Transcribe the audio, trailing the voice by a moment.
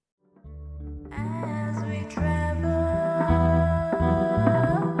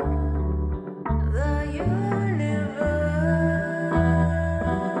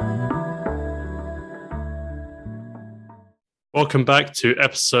Welcome back to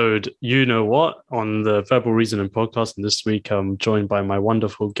episode You Know What on the Verbal Reasoning podcast. And this week I'm joined by my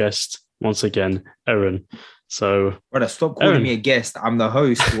wonderful guest once again, Erin. So, brother, stop calling me a guest. I'm the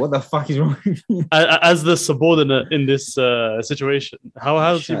host. What the fuck is wrong with you? As the subordinate in this situation,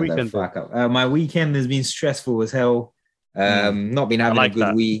 how's your weekend been? My weekend has been stressful as hell. Not been having a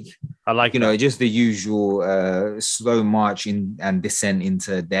good week. I like just the usual slow march and descent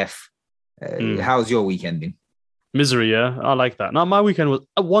into death. How's your weekend been? Misery, yeah. I like that. Now, my weekend was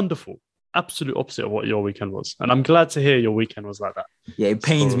a wonderful, absolute opposite of what your weekend was. And I'm glad to hear your weekend was like that. Yeah, it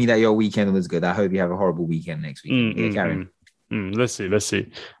pains me that your weekend was good. I hope you have a horrible weekend next week. Karen. Let's see.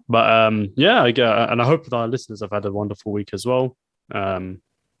 But and I hope that our listeners have had a wonderful week as well.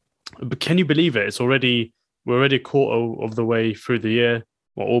 But can you believe it? We're already a quarter of the way through the year.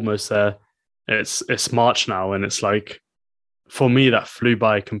 We're almost there. It's March now, and it's like, for me, that flew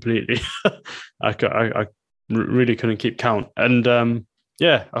by completely. I really couldn't keep count. And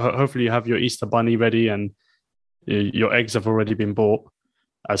hopefully you have your Easter bunny ready and your eggs have already been bought,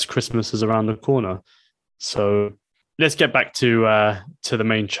 as Christmas is around the corner. So let's get back to the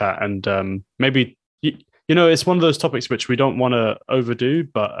main chat. And maybe, it's one of those topics which we don't want to overdo,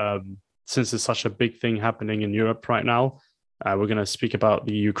 but since it's such a big thing happening in Europe right now, we're going to speak about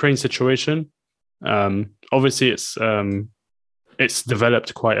the Ukraine situation. Obviously, it's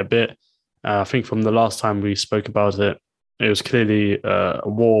developed quite a bit. I think from the last time we spoke about it, it was clearly a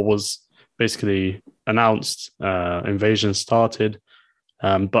war was basically announced, invasion started.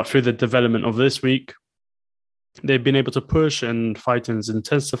 But through the development of this week, they've been able to push and fighting's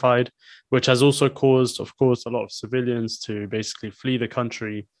intensified, which has also caused, of course, a lot of civilians to basically flee the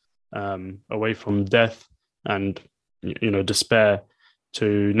country away from death and, despair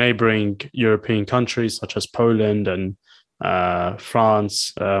to neighboring European countries such as Poland and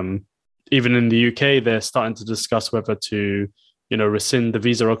France. Even in the UK, they're starting to discuss whether to, rescind the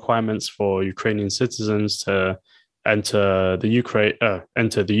visa requirements for Ukrainian citizens to enter the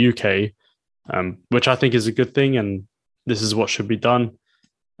UK, which I think is a good thing, and this is what should be done.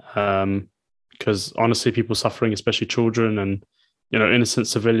 Because honestly, people suffering, especially children and innocent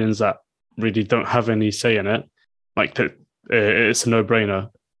civilians that really don't have any say in it, it's a no-brainer.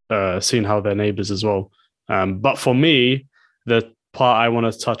 Seeing how they're neighbors as well. But for me, the part I want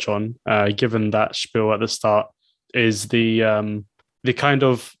to touch on, given that spiel at the start, is the kind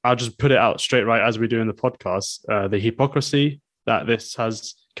of, I'll just put it out straight right as we do in the podcast, the hypocrisy that this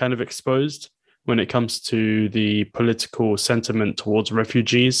has kind of exposed when it comes to the political sentiment towards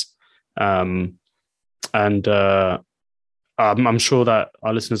refugees. I'm sure that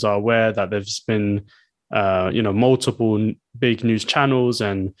our listeners are aware that there's been multiple big news channels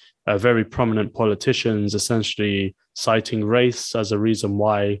and very prominent politicians essentially citing race as a reason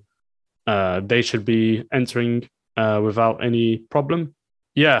why they should be entering without any problem.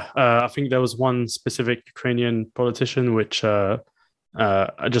 I think there was one specific Ukrainian politician which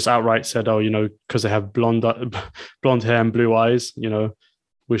just outright said, because they have blonde hair and blue eyes,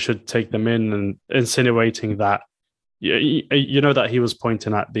 we should take them in, and insinuating that, that he was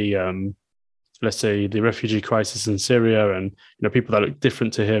pointing at the let's say the refugee crisis in Syria and people that look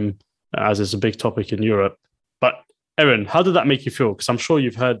different to him, as is a big topic in Europe. But Erin, how did that make you feel? Because I'm sure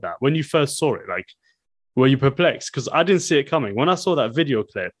you've heard that. When you first saw it, were you perplexed? Because I didn't see it coming. When I saw that video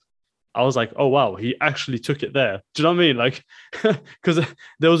clip, I was like, oh wow, he actually took it there. Do you know what I mean? Because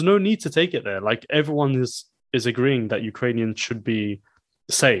there was no need to take it there. Everyone is agreeing that Ukrainians should be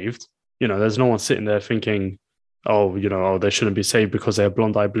saved. There's no one sitting there thinking, they shouldn't be saved because they have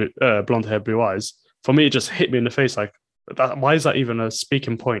blonde hair, blue eyes. For me, it just hit me in the face. Why is that even a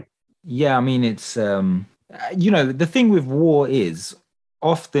speaking point? Yeah, I mean, it's the thing with war is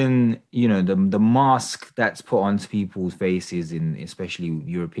often, the mask that's put onto people's faces in especially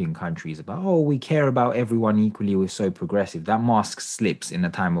European countries about, we care about everyone equally, we're so progressive. That mask slips in a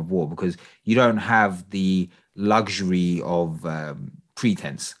time of war because you don't have the luxury of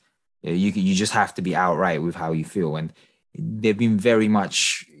pretense. You just have to be outright with how you feel. And they've been very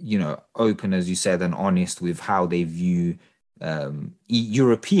much, open, as you said, and honest with how they view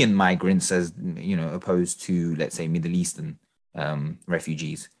European migrants as, opposed to, let's say, Middle Eastern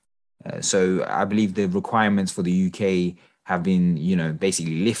refugees. So I believe the requirements for the UK have been,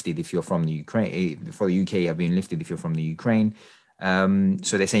 basically lifted if you're from the Ukraine. For the UK have been lifted if you're from the Ukraine.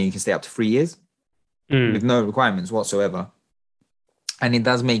 So they're saying you can stay up to 3 years with no requirements whatsoever. And it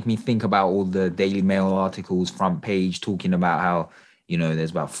does make me think about all the Daily Mail articles, front page, talking about how, there's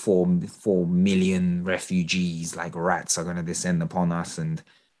about 4 million refugees like rats are going to descend upon us. And,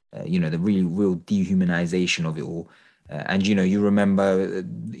 the real dehumanization of it all. And, you remember,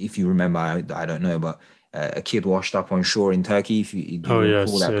 if you remember, I don't know, but a kid washed up on shore in Turkey. If you do Oh you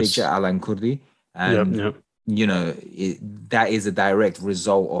recall yes, that picture, yes. Alan Kurdi, Yep, and yep. that is a direct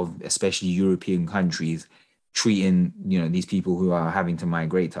result of especially European countries treating these people who are having to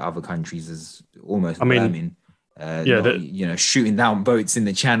migrate to other countries as almost I mean, vermin. yeah, Not that shooting down boats in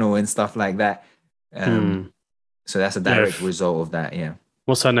the channel and stuff like that. hmm, So that's a yeah. direct result of that. Yeah,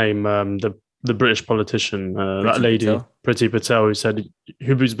 What's her name? The British politician, that Priti lady, Patel. Priti Patel,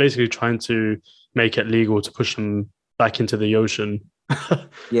 who was basically trying to make it legal to push them back into the ocean,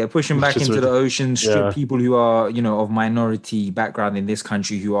 Yeah, pushing which back is into the ridiculous. ocean, strip Yeah. people who are, of minority background in this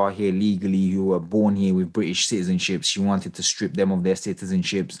country who are here legally, who were born here with British citizenships. She wanted to strip them of their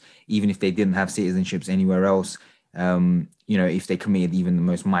citizenships, even if they didn't have citizenships anywhere else. If they committed even the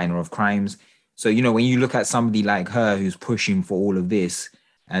most minor of crimes. So, when you look at somebody like her who's pushing for all of this,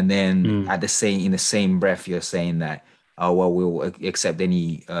 and then Mm. in the same breath, you're saying that, oh well, we'll accept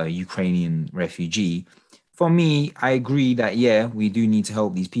any Ukrainian refugee. For me, I agree that yeah, we do need to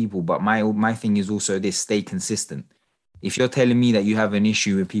help these people, but my thing is also this: stay consistent. If you're telling me that you have an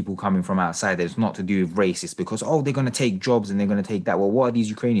issue with people coming from outside, that it's not to do with race, it's because they're gonna take jobs and they're gonna take that. Well, what are these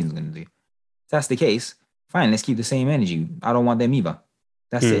Ukrainians gonna do? If that's the case, fine, let's keep the same energy. I don't want them either.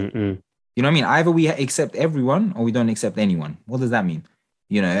 That's Mm, it. mm. You know what I mean? Either we accept everyone or we don't accept anyone. What does that mean?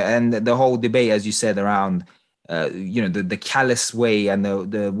 And the whole debate, as you said, around the callous way and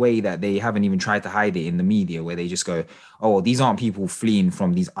the way that they haven't even tried to hide it in the media, where they just go, oh, well, these aren't people fleeing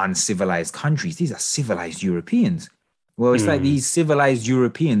from these uncivilized countries. These are civilized Europeans. Well, it's like Mm. these civilized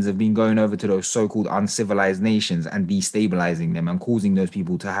Europeans have been going over to those so-called uncivilized nations and destabilizing them and causing those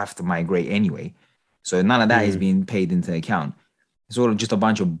people to have to migrate anyway. So none of that is Mm. being paid into account. It's all just a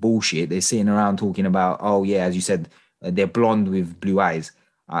bunch of bullshit. They're sitting around talking about, oh yeah, as you said, they're blonde with blue eyes.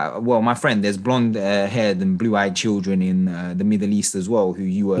 Well, my friend, there's blonde haired and blue eyed children in the Middle East as well, who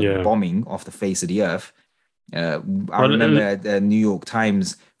you were Yeah. bombing off the face of the earth. I Well, remember the New York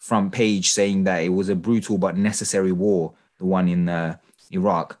Times front page saying that it was a brutal but necessary war, the one in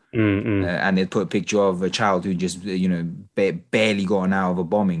Iraq. mm, mm, And they put a picture of a child who just, barely gotten out of a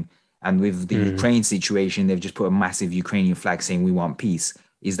bombing. And with the mm. Ukraine situation, they've just put a massive Ukrainian flag saying we want peace.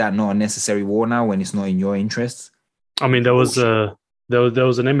 Is that not a necessary war now when it's not in your interests? I mean, It's there was bullshit. there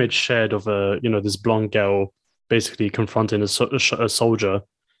was an image shared of this blonde girl basically confronting a soldier,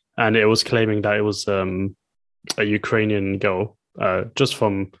 and it was claiming that it was a Ukrainian girl, just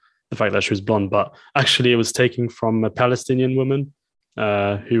from the fact that she was blonde, but actually it was taken from a Palestinian woman,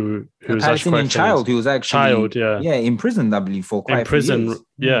 who A was actually Palestinian quite famous. child who was actually, Child, yeah, yeah, imprisoned, I believe, for in quite a few prison, years.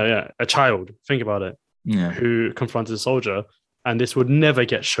 Yeah. yeah, yeah, a child. Think about it, Yeah. who confronted a soldier, and this would never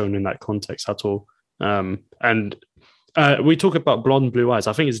get shown in that context at all. And we talk about blonde, blue eyes.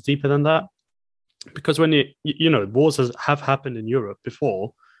 I think it's deeper than that because when wars have happened in Europe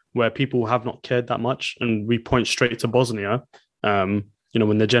before, where people have not cared that much, and we point straight to Bosnia.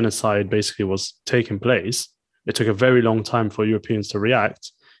 When the genocide basically was taking place, it took a very long time for Europeans to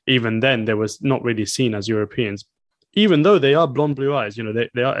react. Even then, they was not really seen as Europeans, even though they are blonde, blue eyes.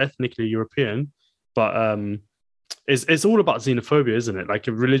 They are ethnically European, but it's all about xenophobia, isn't it? Like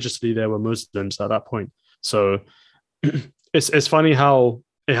religiously, there were Muslims at that point, so it's funny how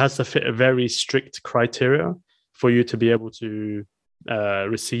it has to fit a very strict criteria for you to be able to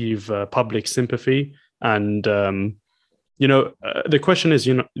receive public sympathy. And the question is,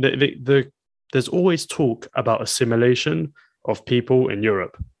 there's always talk about assimilation of people in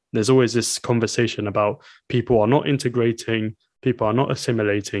Europe. There's always this conversation about people are not integrating, people are not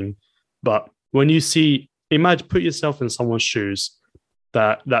assimilating. But when you see, imagine, put yourself in someone's shoes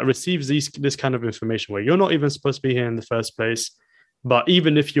that receives this kind of information where you're not even supposed to be here in the first place. But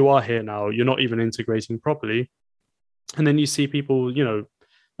even if you are here now, you're not even integrating properly. And then you see people,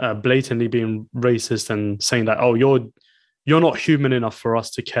 blatantly being racist and saying that, oh, you're not human enough for us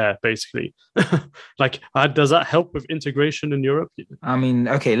to care, basically. Like, does that help with integration in Europe? I mean,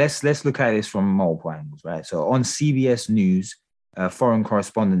 okay, let's look at this from multiple angles, right? So on CBS News, a foreign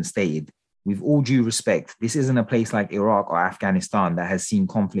correspondent stated, with all due respect, this isn't a place like Iraq or Afghanistan that has seen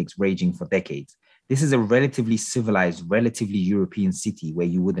conflicts raging for decades. This is a relatively civilized, relatively European city where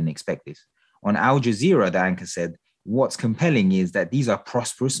you wouldn't expect this. On Al Jazeera, the anchor said, what's compelling is that these are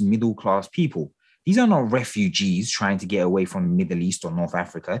prosperous middle-class people. These are not refugees trying to get away from the Middle East or North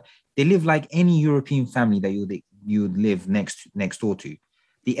Africa. They live like any European family that you'd live next door to.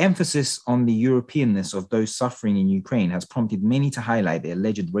 The emphasis on the Europeanness of those suffering in Ukraine has prompted many to highlight the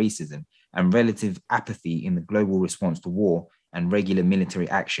alleged racism and relative apathy in the global response to war and regular military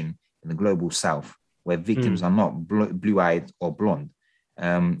action in the global south, where victims Mm. are not blue-eyed or blonde.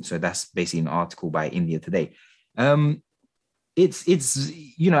 So that's basically an article by India Today. it's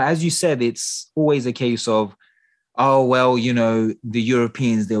as you said, it's always a case of, oh well, the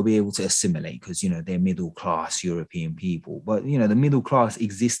Europeans, they'll be able to assimilate because they're middle class European people. But the middle class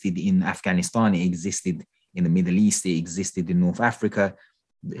existed in Afghanistan, it existed in the Middle East, it existed in North Africa.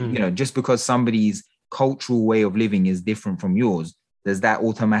 Just because somebody's cultural way of living is different from yours, does that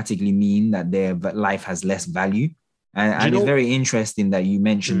automatically mean that their life has less value? And it's very interesting that you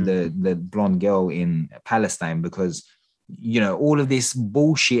mentioned the blonde girl in Palestine, because all of this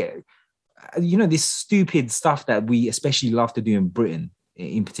bullshit, this stupid stuff that we especially love to do in Britain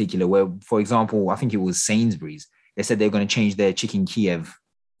in particular, where, for example, I think it was Sainsbury's, they said they're going to change their chicken Kiev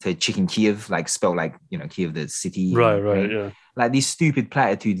to chicken Kiev, like spelled like, Kiev, the city. Right, yeah. Like these stupid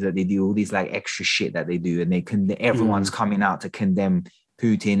platitudes that they do, all these like extra shit that they do, and everyone's coming out to condemn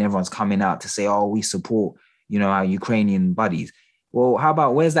Putin. Everyone's coming out to say, oh, we support, our Ukrainian buddies. Well, how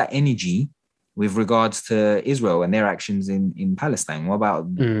about, where's that energy with regards to Israel and their actions in Palestine? What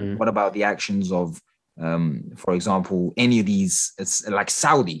about the actions of, for example, any of these, like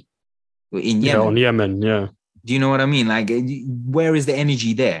Saudi in Yemen? Yeah, on Yemen, yeah. Do you know what I mean? Like, where is the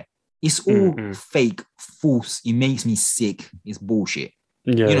energy there? It's all fake, false. It makes me sick. It's bullshit.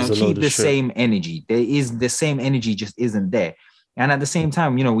 Yeah, keep the same energy. There is the same energy, just isn't there. And at the same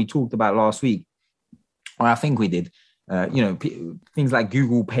time, we talked about last week, or I think we did, things like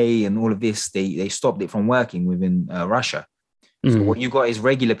Google Pay and all of this, they stopped it from working within Russia. So what you got is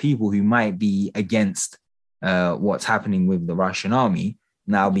regular people who might be against what's happening with the Russian army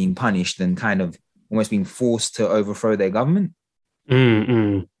now being punished and kind of almost being forced to overthrow their government.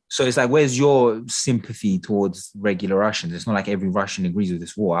 So it's like, where's your sympathy towards regular Russians? It's not like every Russian agrees with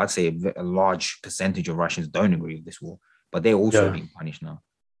this war. I'd say a large percentage of Russians don't agree with this war, but they're also being punished now.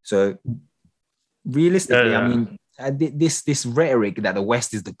 So realistically, I mean, this rhetoric that the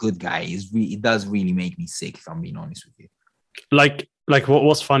West is the good guy it does really make me sick, if I'm being honest with you. Like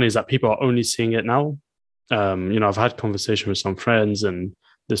what's funny is that people are only seeing it now. I've had conversation with some friends and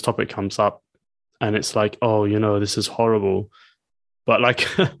this topic comes up and it's like, oh, this is horrible. But like,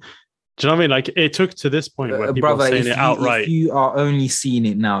 do you know what I mean? Like, it took to this point where people are saying it outright. If you are only seeing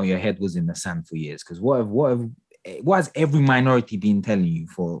it now, your head was in the sand for years. Because what has every minority been telling you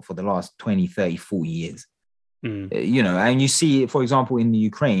for the last 20, 30, 40 years? And you see, for example, in the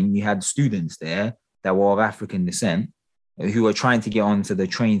Ukraine, you had students there that were of African descent who were trying to get onto the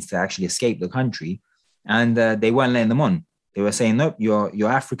trains to actually escape the country. And they weren't letting them on. They were saying, nope, you're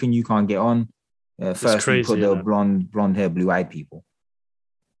African, you can't get on. First, we put the blonde hair, blue-eyed people.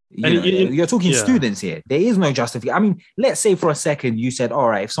 You're talking students here. There is no justification. I mean, let's say for a second you said, all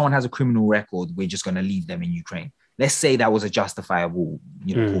right, if someone has a criminal record, we're just going to leave them in Ukraine. Let's say that was a justifiable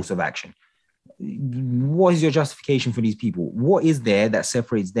course of action. What is your justification for these people? What is there that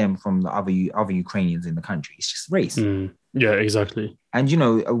separates them from the other Ukrainians in the country? It's just race. Yeah, exactly. And,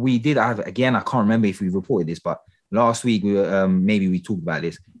 we did have, again, I can't remember if we reported this, but last week, maybe we talked about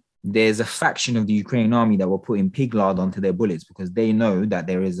this. There's a faction of the Ukrainian army that were putting pig lard onto their bullets because they know that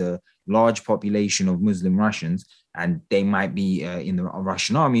there is a large population of Muslim Russians and they might be in the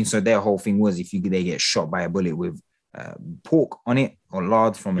Russian army. So their whole thing was, if they get shot by a bullet with pork on it or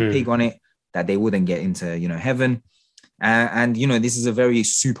lard from a pig on it, that they wouldn't get into, heaven. And this is a very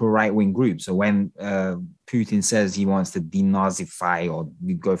super right-wing group. So when Putin says he wants to denazify or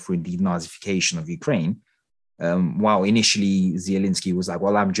go through denazification of Ukraine, while initially Zelensky was like,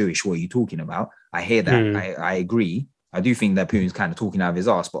 well, I'm Jewish, what are you talking about? I hear that. I agree. I do think that Putin's kind of talking out of his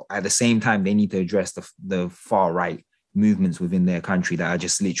ass, but at the same time, they need to address the far right movements within their country that are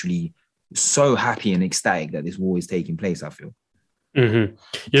just literally so happy and ecstatic that this war is taking place, I feel. You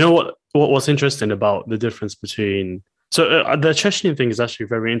know what's interesting about the difference between... So the Chechen thing is actually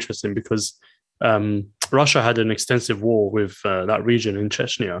very interesting because Russia had an extensive war with that region in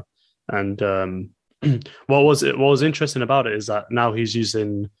Chechnya. And what was interesting about it is that now he's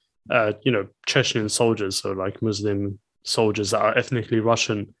using, Chechen soldiers, so like Muslim soldiers that are ethnically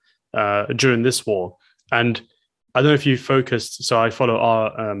Russian during this war. And I don't know if you focused, so I follow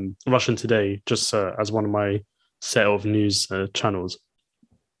our Russian Today just as one of my set of news channels.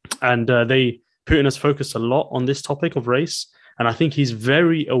 And Putin has focused a lot on this topic of race. And I think he's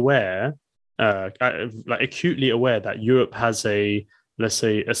very aware, acutely aware that Europe has let's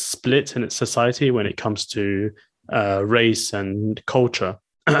say, a split in its society when it comes to race and culture,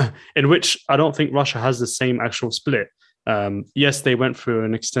 in which I don't think Russia has the same actual split. Yes, they went through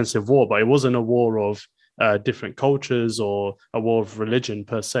an extensive war, but it wasn't a war of different cultures or a war of religion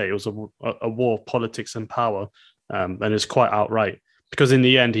per se. It was a war of politics and power, and it's quite outright. Because in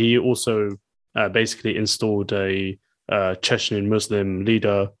the end, he also basically installed a Chechen Muslim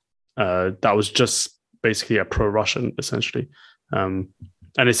leader that was just basically a pro-Russian, essentially. And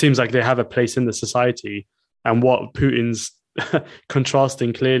it seems like they have a place in the society. And what Putin's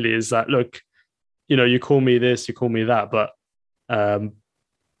contrasting clearly is that, look, you call me this, you call me that, but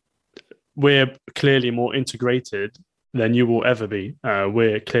we're clearly more integrated than you will ever be.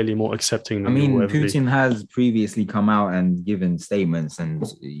 We're clearly more accepting than you will ever Putin be. has previously come out and given statements and,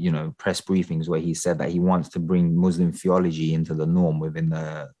 press briefings where he said that he wants to bring Muslim theology into the norm within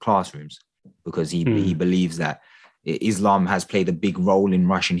the classrooms because he believes that Islam has played a big role in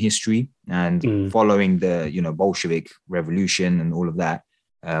Russian history, and following the, Bolshevik revolution and all of that,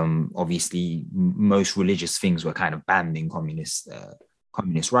 obviously most religious things were kind of banned in communist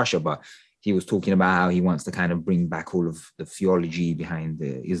Russia, but he was talking about how he wants to kind of bring back all of the theology behind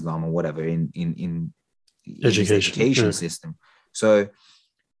the Islam or whatever in his education system. So,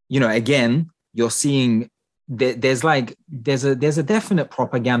 again, you're seeing there's a definite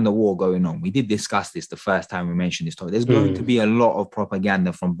propaganda war going on. We did discuss this the first time we mentioned this topic. There's going to be a lot of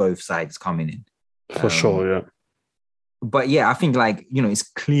propaganda from both sides coming in. For sure, yeah. But yeah, I think it's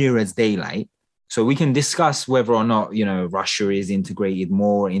clear as daylight. So we can discuss whether or not, Russia is integrated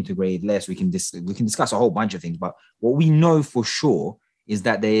more, integrated less. We can discuss a whole bunch of things. But what we know for sure is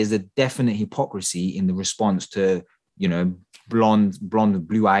that there is a definite hypocrisy in the response to, blonde,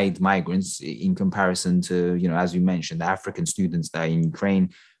 blue-eyed migrants in comparison to, as we mentioned, the African students that are in Ukraine,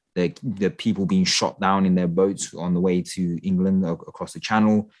 the people being shot down in their boats on the way to England across the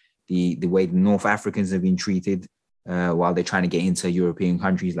Channel, the way the North Africans have been treated while they're trying to get into European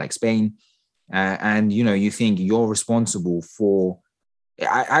countries like Spain. And, you think you're responsible for,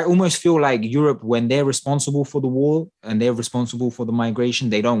 I almost feel like Europe, when they're responsible for the war and they're responsible for the migration,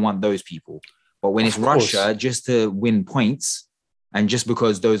 they don't want those people. But when it's Russia, just to win points, and just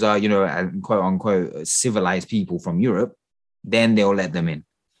because those are, quote unquote, civilized people from Europe, then they'll let them in.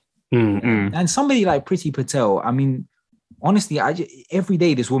 And somebody like Priti Patel, honestly, every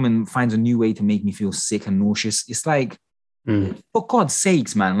day this woman finds a new way to make me feel sick and nauseous. It's like, for God's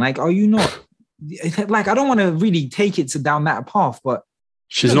sakes, man, are you not... I don't want to really take it down that path, but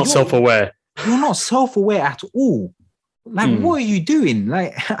she's not self-aware. You're not self-aware at all. What are you doing?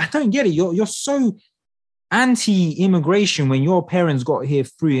 I don't get it. You're so anti-immigration when your parents got here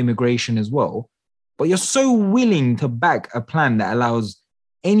through immigration as well, but you're so willing to back a plan that allows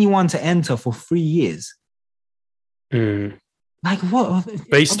anyone to enter for 3 years. What?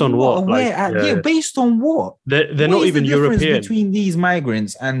 Based on what? Based on what? They're not even European. Between these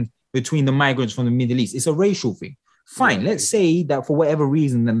migrants and between the migrants from the Middle East, it's a racial thing. Fine, let's say that for whatever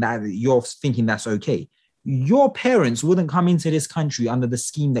reason, then that you're thinking that's okay. Your parents wouldn't come into this country under the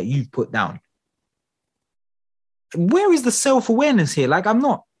scheme that you've put down. Where is the self-awareness here? I'm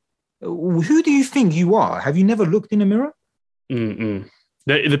not. Who do you think you are? Have you never looked in a mirror?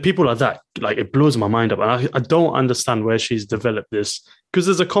 The people like that, it blows my mind up. And I don't understand where she's developed this, because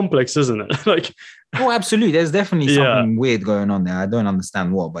there's a complex, isn't it? Oh, absolutely. There's definitely something weird going on there. I don't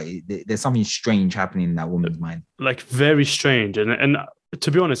understand what, but there's something strange happening in that woman's mind. Very strange. And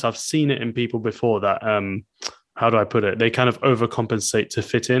to be honest, I've seen it in people before that, how do I put it? They kind of overcompensate to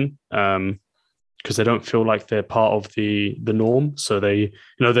fit in, because they don't feel like they're part of the norm. So they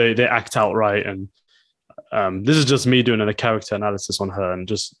act out right. And this is just me doing a character analysis on her and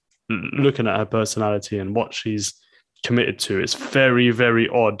just looking at her personality and what she's committed to. It's very, very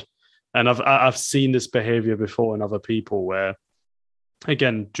odd. And I've seen this behavior before in other people where,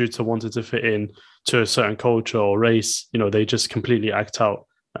 again, due to wanting to fit in to a certain culture or race, they just completely act out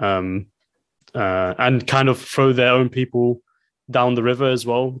and kind of throw their own people down the river as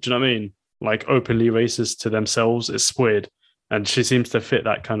well. Do you know what I mean? Openly racist to themselves. It's weird. And she seems to fit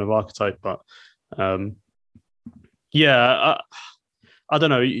that kind of archetype. But I don't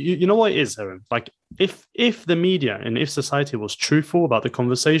know. You know what it is, Aaron? If the media and if society was truthful about the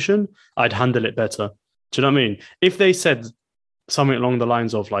conversation, I'd handle it better. Do you know what I mean? If they said something along the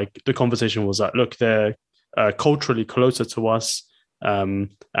lines of the conversation was that, look, they're culturally closer to us, and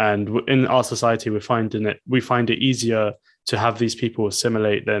in our society we find it easier to have these people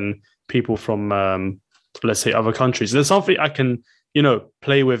assimilate than people from let's say other countries. There's something I can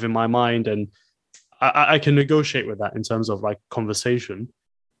play with in my mind, and I can negotiate with that in terms of conversation.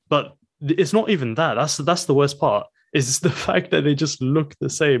 But it's not even that. That's the worst part. Is the fact that they just look the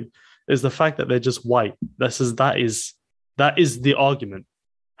same. Is the fact that they're just white. That is the argument.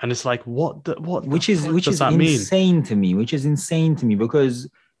 And it's which is insane to me. Which is insane to me because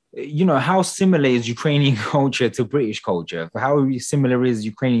how similar is Ukrainian culture to British culture? How similar is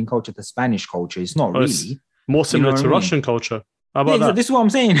Ukrainian culture to Spanish culture? It's not really. It's more similar to Russian culture. How about that? This is what I'm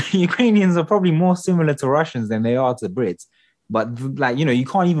saying. Ukrainians are probably more similar to Russians than they are to Brits. But you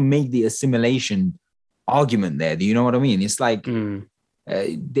can't even make the assimilation argument there. Do you know what I mean? It's like Mm.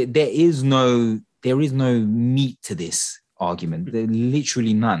 there is no meat to this argument. There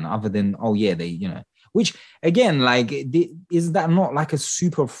literally none, other than which again, like, is that not like a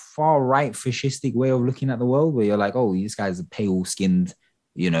super far right fascistic way of looking at the world, where you're like, oh, this guy's a pale skinned,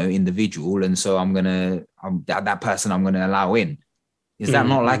 individual, and so that person I'm gonna allow in. Is that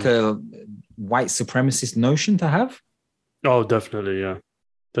not like a white supremacist notion to have? Oh, definitely, yeah.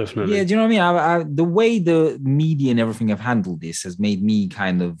 Definitely. Yeah, do you know what I mean? The way the media and everything have handled this has made me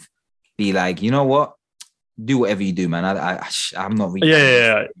kind of be like, you know what? Do whatever you do, man. I'm not really.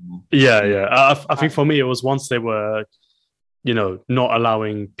 Yeah. I think for me, it was once they were, not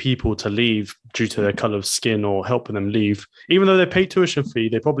allowing people to leave due to their color of skin or helping them leave, even though they pay tuition fee,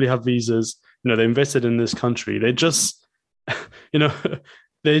 they probably have visas. They invested in this country. They just,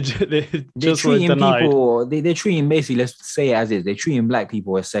 They're treating people. They're treating, basically, let's say it as is. They're treating black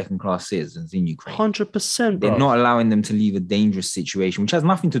people as second-class citizens in Ukraine. 100%. They're not allowing them to leave a dangerous situation, which has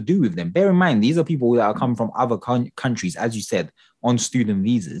nothing to do with them. Bear in mind, these are people that are coming from other countries, as you said, on student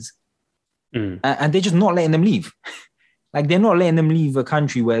visas, and they're just not letting them leave. Like, they're not letting them leave a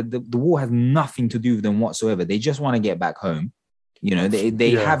country where the war has nothing to do with them whatsoever. They just want to get back home.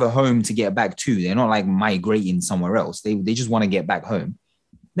 They have a home to get back to. They're not like migrating somewhere else. They just want to get back home.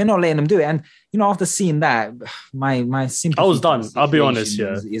 They're not letting them do it. And, after seeing that, my sympathy... I was done. I'll be honest,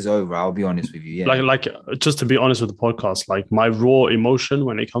 is over. I'll be honest with you, yeah. Like, just to be honest with the podcast, like, my raw emotion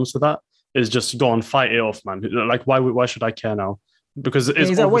when it comes to that is just go and fight it off, man. Like, why should I care now? Because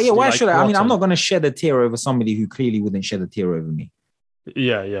it's why should I? I mean, I'm not going to shed a tear over somebody who clearly wouldn't shed a tear over me.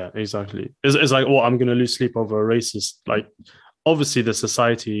 Yeah, exactly. It's like, I'm going to lose sleep over a racist. Like, obviously, the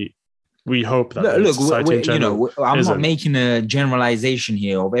society... We hope that I'm not making a generalization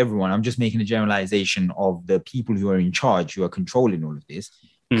here of everyone. I'm just making a generalization of the people who are in charge, who are controlling all of this.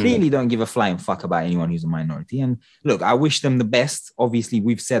 Clearly don't give a flying fuck about anyone who's a minority. And look, I wish them the best. Obviously,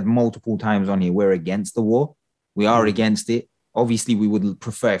 we've said multiple times on here, we're against the war. We are against it. Obviously, we would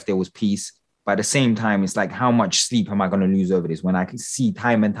prefer if there was peace. But at the same time, it's like, how much sleep am I going to lose over this when I can see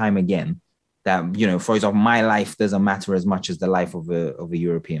time and time again that, for example, my life doesn't matter as much as the life of a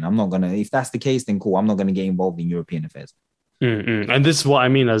European. I'm not going to, if that's the case, then cool. I'm not going to get involved in European affairs. And this is what I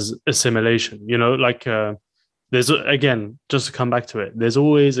mean as assimilation, there's, again, just to come back to it, there's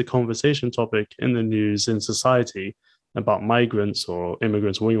always a conversation topic in the news, in society, about migrants or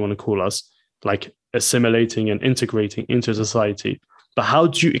immigrants, what you want to call us, like assimilating and integrating into society. But how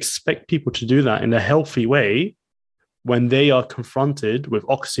do you expect people to do that in a healthy way when they are confronted with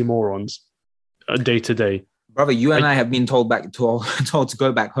oxymorons day to day? Brother, you and I have been told to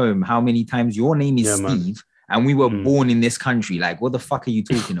go back home how many times your name is Steve, and we were born in this country. Like, what the fuck are you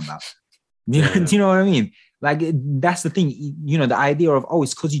talking about? Do you know what I mean? Like, that's the thing. The idea of,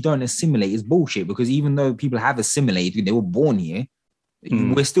 it's because you don't assimilate is bullshit, because even though people have assimilated, they were born here,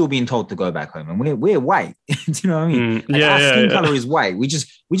 we're still being told to go back home, and we're white. Do you know what I mean? Our skin color is white. We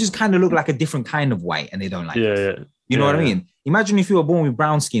just kind of look like a different kind of white, and they don't like us. You know what I mean? Imagine if you were born with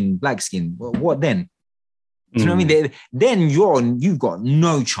brown skin, black skin. What then? Do you know what I mean? Then you've got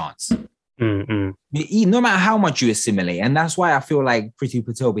no chance. No matter how much you assimilate, and that's why I feel like Priti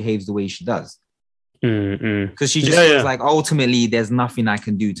Patel behaves the way she does. Because she just feels like, ultimately there's nothing I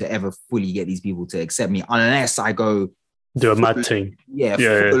can do to ever fully get these people to accept me unless I go do a mad thing.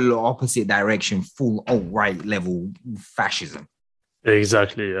 Full opposite direction, full alt-right level fascism.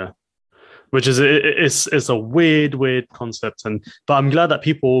 Exactly, yeah. Which is it's a weird concept, but I'm glad that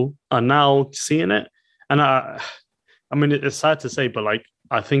people are now seeing it. And I mean, it's sad to say, but like,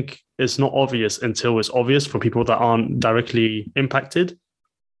 I think it's not obvious until it's obvious for people that aren't directly impacted,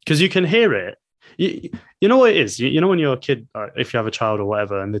 because you can hear it. You know what it is? You know, when you're a kid, if you have a child or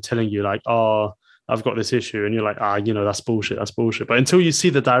whatever, and they're telling you like, oh, I've got this issue, and you're like, that's bullshit. But until you see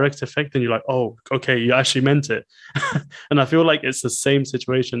the direct effect, then you're like, oh, okay, you actually meant it. And I feel like it's the same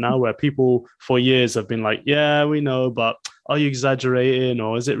situation now, where people for years have been like, yeah, we know, but are you exaggerating,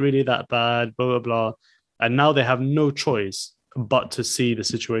 or is it really that bad? Blah, blah, blah. And now they have no choice but to see the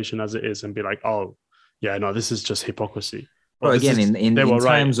situation as it is and be like, oh, yeah, no, this is just hypocrisy. Well, again, in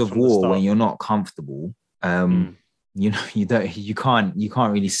times of war, when you're not comfortable, you can't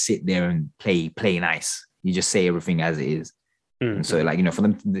really sit there and play nice. You just say everything as it is. And so, like, for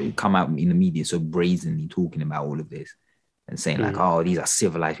them to come out in the media so brazenly talking about all of this and saying like, oh, these are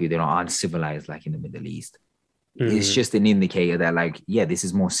civilized people, they're not uncivilized like in the Middle East. It's just an indicator that, like, yeah, this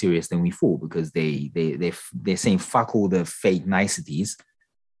is more serious than we thought, because they're saying fuck all the fake niceties.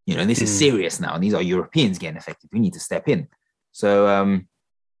 This is serious now, and these are Europeans getting affected. We need to step in. So,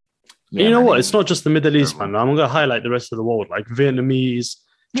 what? It's not just the Middle East, man. I'm going to highlight the rest of the world, like Vietnamese,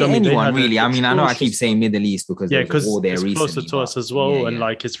 Do you know what I mean? They Anyone had really. I mean, I know I keep atrocious. saying Middle East because Yeah, there was a because war there it's closer recently. to us But as well, and yeah.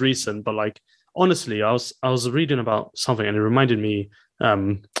 like it's recent. But like honestly, I was reading about something, and it reminded me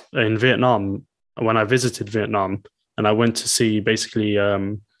in Vietnam when I visited Vietnam, and I went to see basically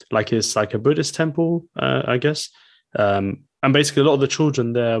like it's like a Buddhist temple, I guess. And basically, a lot of the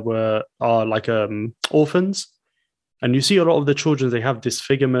children there are like orphans, and you see a lot of the children they have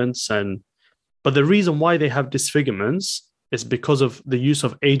disfigurements, and but the reason why they have disfigurements is because of the use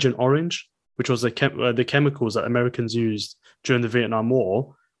of Agent Orange, which was the chemicals that Americans used during the Vietnam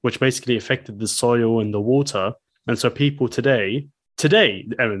War, which basically affected the soil and the water. And so people today,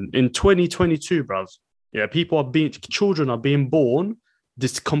 Evan, in 2022, bruv, yeah, children are being born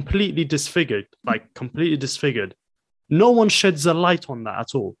completely disfigured, like completely disfigured. No one sheds a light on that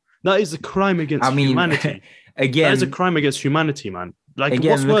at all. That is a crime I against mean, humanity. That is a again, crime against humanity, man. Like, what's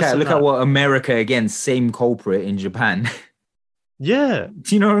again, worse than look at that? what America again, same culprit in Japan. Yeah.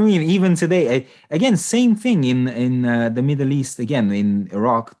 Do you know what I mean? Even today, again, same thing in the Middle East. Again, in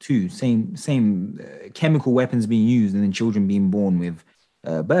Iraq too, same chemical weapons being used, and then children being born with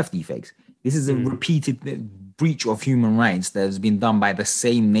birth defects. This is a repeated breach of human rights that has been done by the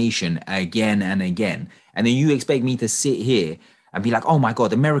same nation again and again. And then you expect me to sit here and be like, "Oh my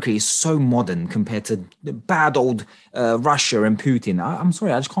God, America is so modern compared to the bad old Russia and Putin." I'm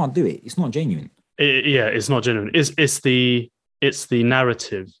sorry, I just can't do it. It's not genuine. Yeah, it's not genuine. It's the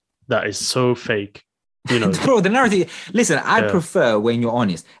narrative that is so fake. You know, Bro, the narrative. Listen, I yeah. prefer when you're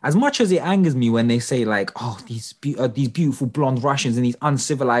honest. As much as it angers me when they say like, "Oh, these beautiful blonde Russians and these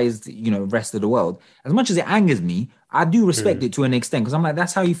uncivilized, rest of the world." As much as it angers me, I do respect it to an extent because I'm like,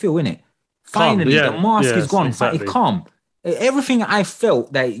 that's how you feel, innit? Calm. Finally, the Yeah. mask is Yes, gone. exactly. Calm. Everything I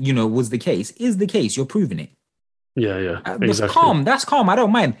felt that was the case is the case. You're proving it. Yeah, yeah, That's exactly. calm. That's calm. I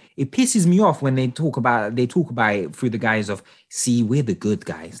don't mind. It pisses me off when they talk about it through the guise of, see, we're the good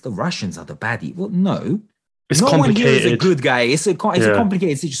guys. The Russians are the baddie. Well, no. It's No one here is a complicated. good guy. It's a Yeah,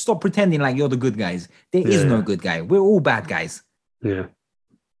 complicated situation. Stop pretending like you're the good guys. There yeah, is no yeah, good guy. We're all bad guys. yeah.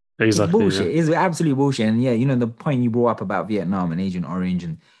 It's Exactly. Yeah. bullshit. It's absolute bullshit. And yeah, the point you brought up about Vietnam and Agent Orange,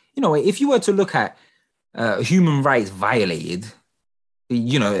 and if you were to look at human rights violated,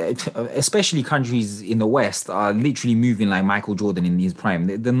 especially countries in the West are literally moving like Michael Jordan in his prime.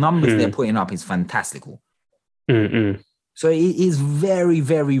 The numbers they're putting up is fantastical. Mm-mm. So it is very,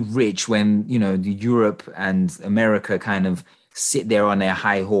 very rich when, the Europe and America kind of sit there on their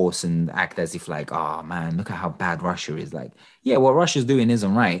high horse and act as if like, oh man, look at how bad Russia is. Like, yeah, what Russia's doing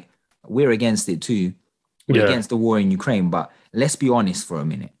isn't right. We're against it too. We're Yeah, against the war in Ukraine, but let's be honest for a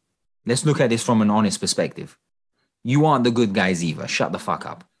minute. Let's look at this from an honest perspective. You aren't the good guys either. Shut the fuck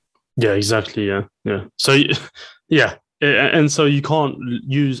up. yeah, exactly. Yeah, yeah. So, yeah, and so you can't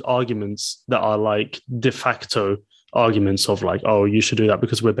use arguments that are like de facto arguments of like, oh, you should do that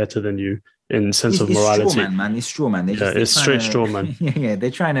because we're better than you in sense of It's straw morality. man. It's straw man. Yeah, They're it's trying straight to, straw man. yeah,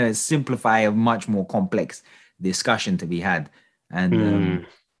 they're trying to simplify a much more complex discussion to be had. And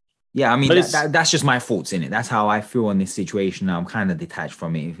yeah, I mean But it's that's just my thoughts in it. That's how I feel on this situation. I'm kind of detached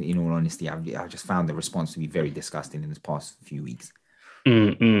from it. In all honesty, I've just found the response to be very disgusting in this past few weeks.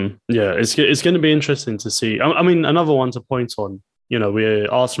 Yeah, it's going to be interesting to see. I mean, another one to point on. We're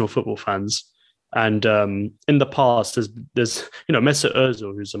Arsenal football fans, and in the past, there's Mesut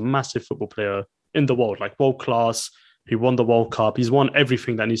Ozil, who's a massive football player in the world, like world class. He won the World Cup. He's won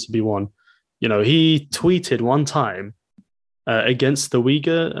everything that needs to be won. He tweeted one time against the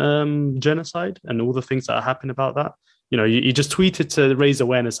Uyghur genocide and all the things that are happening about that. He just tweeted to raise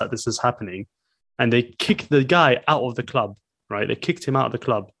awareness that this is happening, and they kicked the guy out of the club. Right, they kicked him out of the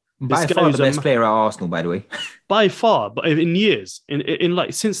club. By far the best player at Arsenal, by the way. By far, but in years, in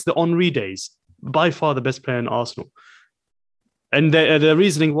like since the Henry days, by far the best player in Arsenal. And the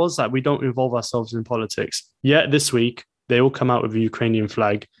reasoning was that we don't involve ourselves in politics. Yet this week, they all come out with the Ukrainian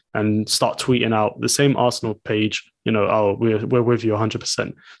flag and start tweeting out the same Arsenal page. Oh, we're with you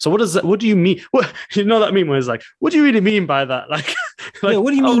 100%. So what do you mean? What that meme where it's like, what do you really mean by that? Like yeah, what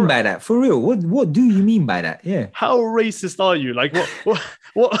do you mean by that? For real, what do you mean by that? Yeah. How racist are you? Like what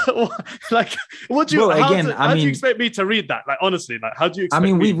like what do you? Bro, again, how do you expect me to read that? Like honestly, like how do you?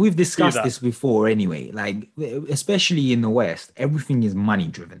 Expect we've discussed this before anyway. Like especially in the West, everything is money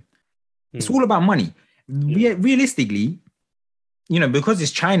driven. It's all about money. Yeah. Realistically, because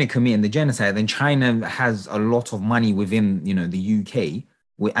it's China committing the genocide, then China has a lot of money within, the UK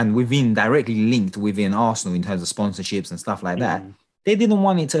and within directly linked within Arsenal in terms of sponsorships and stuff like that. They didn't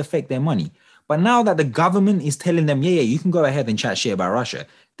want it to affect their money. But now that the government is telling them, yeah, you can go ahead and chat shit about Russia,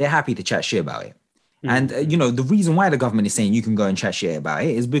 they're happy to chat shit about it. And, the reason why the government is saying you can go and chat shit about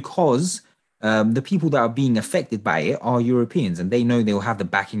it is because The people that are being affected by it are Europeans, and they know they'll have the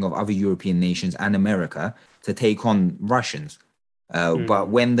backing of other European nations and America to take on Russians. But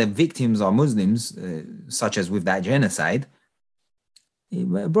when the victims are Muslims, such as with that genocide,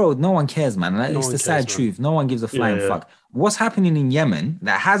 bro, no one cares, man. It's the sad truth. No one gives a flying fuck. What's happening in Yemen,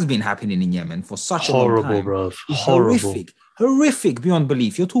 that has been happening in Yemen for such a long time, bro. is horrific beyond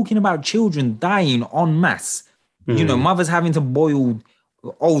belief. You're talking about children dying en masse. You know, mothers having to boil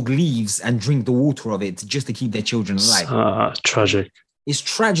old leaves and drink the water of it just to keep their children alive. Tragic. It's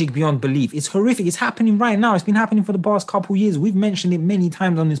tragic beyond belief. It's horrific. It's happening right now. It's been happening for the past couple of years. We've mentioned it many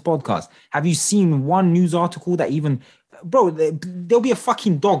times on this podcast. Have you seen one news article that even, bro, there'll be a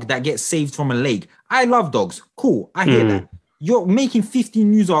fucking dog that gets saved from a lake. I love dogs. Cool. I hear that. You're making 15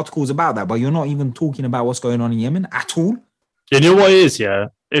 news articles about that, but you're not even talking about what's going on in Yemen at all. You know what it is, yeah?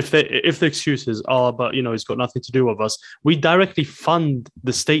 If the excuses are, but, you know, it's got nothing to do with us, we directly fund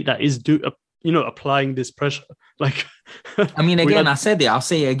the state that is applying this pressure. Like, I mean, again, I said it, I'll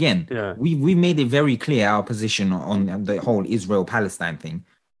say it again. Yeah. We made it very clear, our position on the whole Israel-Palestine thing.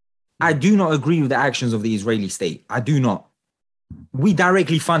 I do not agree with the actions of the Israeli state. I do not. We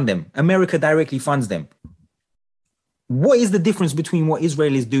directly fund them. America directly funds them. What is the difference between what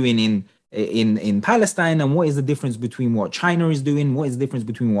Israel is doing in Palestine, and what is the difference between what China is doing? What is the difference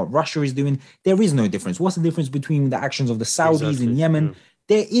between what Russia is doing? There is no difference. What's the difference between the actions of the Saudis in Yemen? Yeah.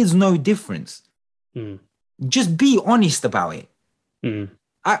 There is no difference. Just be honest about it.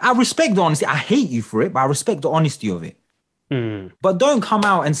 I respect the honesty. I hate you for it, but I respect the honesty of it. But don't come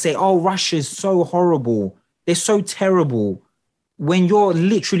out and say, oh, Russia is so horrible, they're so terrible, when you're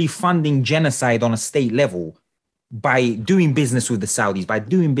literally funding genocide on a state level by doing business with the Saudis, by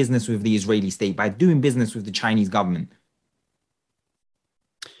doing business with the Israeli state, by doing business with the Chinese government.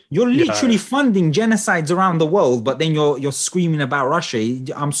 You're literally funding genocides around the world, but then you're screaming about Russia.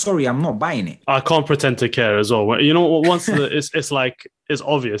 I'm sorry, I'm not buying it. I can't pretend to care as well. You know, once it's like, it's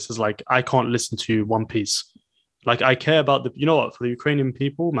obvious. It's like, I can't listen to One Piece. Like, I care about you know what, for the Ukrainian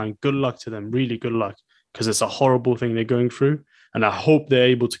people, man, good luck to them. Really good luck. Because it's a horrible thing they're going through. And I hope they're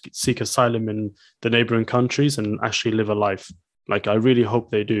able to seek asylum in the neighboring countries and actually live a life. Like, I really hope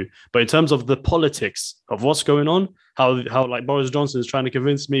they do. But in terms of the politics of what's going on, how like Boris Johnson is trying to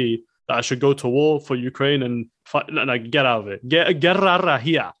convince me that I should go to war for Ukraine and fight, like, get out of it. Get out of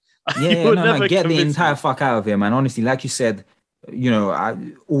here. No, get the entire fuck out of here, man. Honestly, like you said, you know,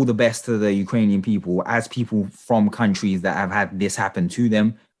 all the best to the Ukrainian people, as people from countries that have had this happen to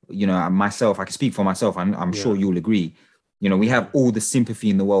them. You know, myself, I can speak for myself. I'm sure you'll agree. You know, we have all the sympathy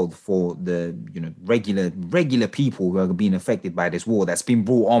in the world for the, you know, regular people who are being affected by this war that's been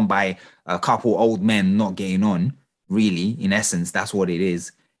brought on by a couple old men not getting on. Really, in essence, that's what it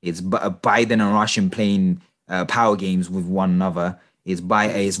is. It's Biden and Russian playing power games with one another. It's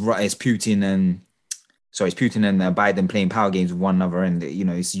Putin and Biden playing power games with one another, and you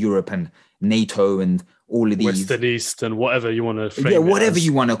know, it's Europe and NATO and all of these Western East and whatever you want to frame it whatever as.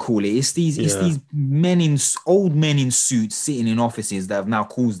 You want to call it. It's these old men in suits sitting in offices that have now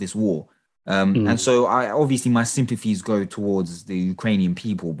caused this war. And so obviously my sympathies go towards the Ukrainian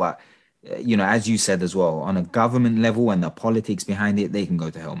people, but you know, as you said as well, on a government level and the politics behind it, they can go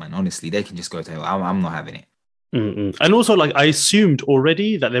to hell, man. Honestly, they can just go to hell. I'm not having it. And also, like, I assumed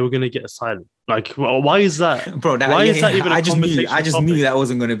already that they were going to get asylum. Like, why is that? Bro, why is that even I just knew that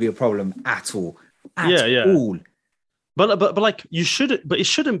wasn't going to be a problem at all. All. But like, you should, but it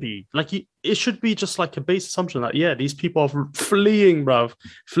shouldn't be. Like, it should be just like a base assumption that, yeah, these people are fleeing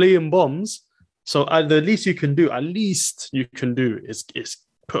bombs. So the least you can do is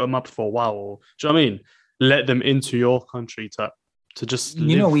put them up for a while. Or, do you know what I mean? Let them into your country to just live.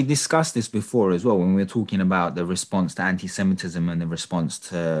 You know, we discussed this before as well when we were talking about the response to anti-Semitism and the response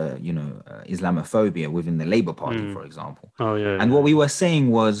to, you know, Islamophobia within the Labour Party, for example. And what we were saying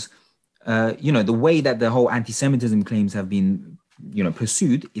was, you know, the way that the whole anti-Semitism claims have been, you know,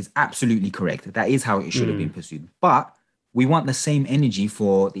 pursued is absolutely correct. That is how it should have been pursued. But we want the same energy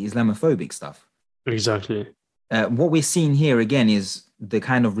for the Islamophobic stuff. Exactly. What we're seeing here again is the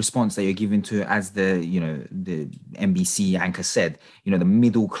kind of response that you're giving to, as the NBC anchor said, you know, the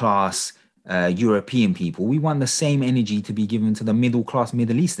middle class European people. We want the same energy to be given to the middle class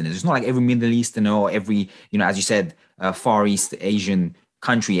Middle Easterners. It's not like every Middle Easterner or every, you know, as you said, Far East Asian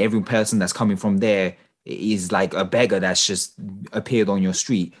country, every person that's coming from there is like a beggar that's just appeared on your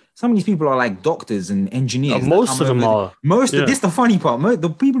street. Some of these people are like doctors and engineers. Most of them are. This is the funny part. The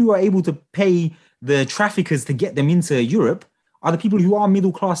people who are able to pay the traffickers to get them into Europe are the people who are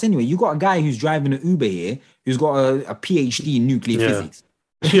middle class anyway. You got a guy who's driving an Uber here who's got a PhD in nuclear physics.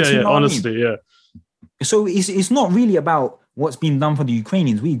 Honestly. So it's not really about what's been done for the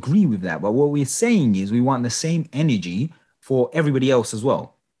Ukrainians, we agree with that. But what we're saying is we want the same energy for everybody else as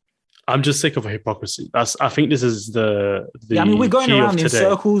well. I'm just sick of hypocrisy. I think this is the I mean, we're going key around of in today.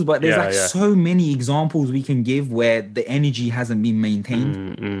 circles, but there's so many examples we can give where the energy hasn't been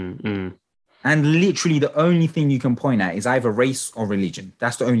maintained. And literally the only thing you can point at is either race or religion.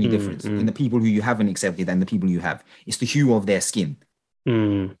 That's the only difference in the people who you haven't accepted and the people you have. It's the hue of their skin.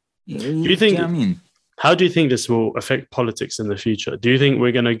 Do you think, what I mean? How do you think this will affect politics in the future? Do you think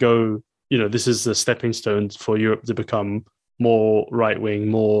we're going to go, this is the stepping stone for Europe to become more right-wing,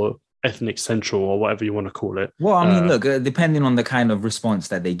 more ethnic central, or whatever you want to call it? Well, I mean, look, depending on the kind of response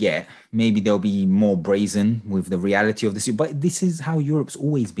that they get, maybe they'll be more brazen with the reality of this. But this is how Europe's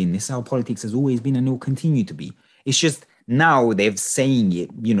always been. This is how politics has always been and will continue to be. It's just now they're saying it,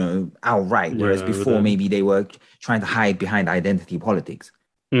 outright, whereas before maybe they were trying to hide behind identity politics.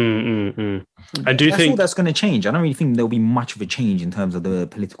 And do you think all that's going to change? I don't really think there'll be much of a change in terms of the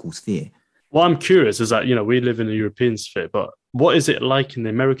political sphere. Well, I'm curious is that, we live in a European sphere, but what is it like in the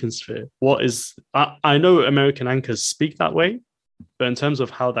American sphere? I know American anchors speak that way, but in terms of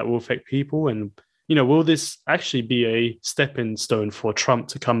how that will affect people and, will this actually be a stepping stone for Trump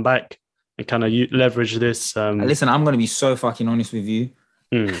to come back and kind of leverage this? Listen, I'm going to be so fucking honest with you.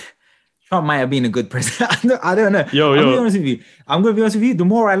 Trump might have been a good president. I don't know. I'm going to be honest with you. I'm going to be honest with you. The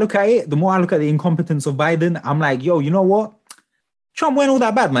more I look at it, the more I look at the incompetence of Biden, I'm like, you know what? Trump weren't all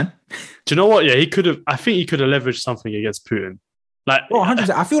that bad, man. Do you know what? Yeah, I think he could have leveraged something against Putin. Like, 100%.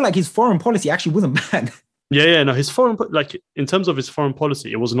 I feel like his foreign policy actually wasn't bad. No, his in terms of his foreign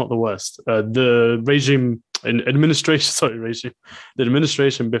policy, it was not the worst. The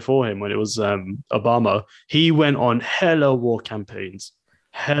administration before him, when it was Obama, he went on hella war campaigns.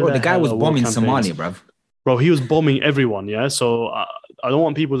 The guy was bombing Somalia, bruv. Bro, he was bombing everyone, yeah? So I don't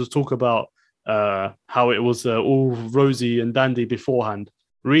want people to talk about how it was all rosy and dandy beforehand.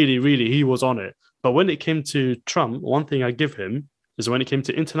 Really, really, he was on it. But when it came to Trump, one thing I give him is when it came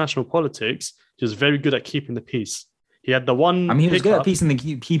to international politics, he was very good at keeping the peace. He had the one. I mean, he was good at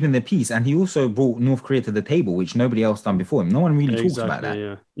keeping the peace, and he also brought North Korea to the table, which nobody else done before him. No one really talks about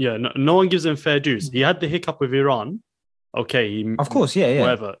that. Yeah. No one gives him fair dues. He had the hiccup with Iran. Okay, of course, yeah.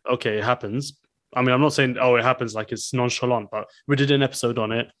 Whatever. Okay, it happens. I mean, I'm not saying it happens like it's nonchalant, but we did an episode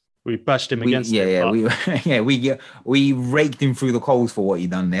on it. We bashed him against it. We raked him through the coals for what he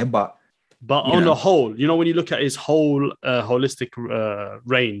done there, but on the whole, when you look at his whole holistic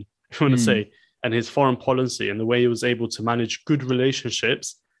reign, if you want to say, and his foreign policy and the way he was able to manage good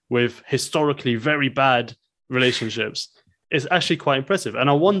relationships with historically very bad relationships, is actually quite impressive. And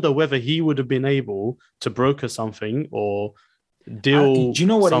I wonder whether he would have been able to broker something or deal. Do you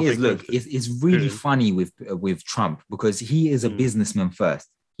know what it is? Look, it's really funny with Trump because he is a businessman first.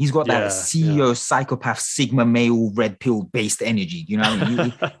 He's got that CEO psychopath Sigma male red pill based energy. You know what I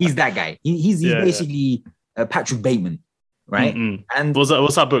mean? He's that guy. He's basically Patrick Bateman, right? And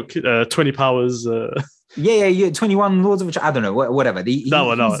what's that book? 20 Powers. 21 Laws of Attraction. I don't know, whatever. He's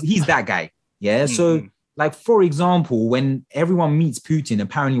that guy. Yeah. So, like for example, when everyone meets Putin,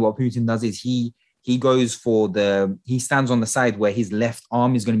 apparently what Putin does is he goes he stands on the side where his left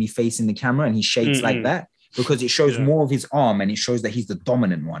arm is going to be facing the camera, and he shakes like that, because it shows more of his arm and it shows that he's the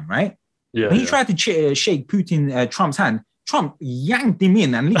dominant one, right? Yeah. When he tried to shake Trump's hand, Trump yanked him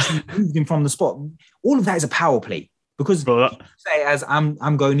in and literally moved him from the spot. All of that is a power play because say as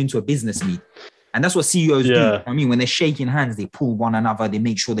I'm going into a business meet, and that's what CEOs do. I mean, when they're shaking hands, they pull one another, they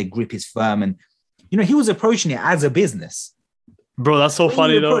make sure their grip is firm, and he was approaching it as a business. Bro, that's so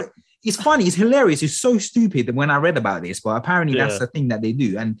funny though. It's funny, it's hilarious, it's so stupid when I read about this, but apparently that's the thing that they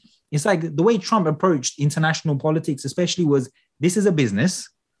do. And it's like the way Trump approached international politics, especially, was this is a business,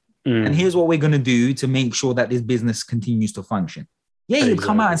 and here's what we're going to do to make sure that this business continues to function. Yeah, he'd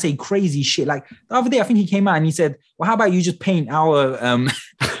come out and say crazy shit. Like the other day, I think he came out and he said, well, how about you just paint our...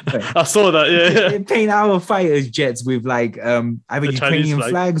 I saw that, paint our fighters jets with like either Ukrainian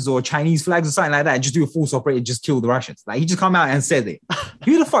flags or Chinese flags or something like that, and just do a force operator, just kill the Russians. Like he just come out and said it.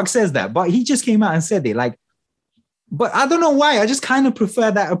 Who the fuck says that? But he just came out and said it. Like, but I don't know why. I just kind of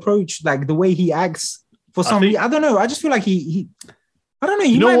prefer that approach, like the way he acts for some reason. I don't know. I just feel like he I don't know.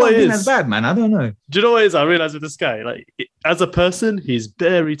 He might not have been as bad, man. I don't know. Do you know what it is? I realize with this guy, like as a person, he's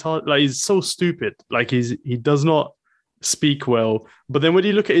very like he's so stupid. Like he does not speak well. But then when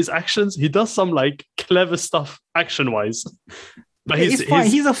you look at his actions, he does some like clever stuff action wise. But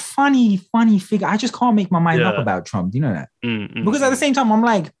he's a funny figure. I just can't make my mind up about Trump. Do you know that? Because at the same time, I'm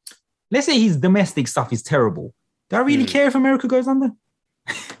like, let's say his domestic stuff is terrible. Do I really care if America goes under?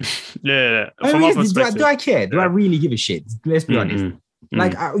 Do I care? Do I really give a shit? Let's be honest.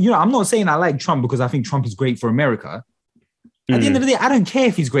 Like, I'm not saying I like Trump because I think Trump is great for America. At the end of the day, I don't care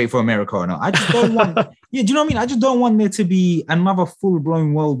if he's great for America or not. I just don't want, yeah, do you know what I mean? I just don't want there to be another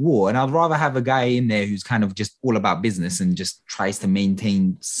full-blown world war. And I'd rather have a guy in there who's kind of just all about business and just tries to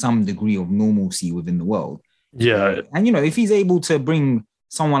maintain some degree of normalcy within the world. Yeah. And, you know, if he's able to bring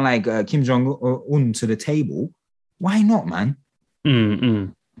someone like Kim Jong-un to the table, why not, man?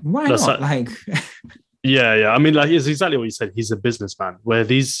 Why not? Yeah. I mean, like, it's exactly what you said. He's a businessman, where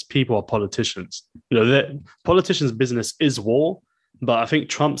these people are politicians. You know, politicians' business is war, but I think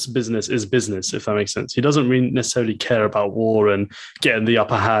Trump's business is business, if that makes sense. He doesn't really necessarily care about war and getting the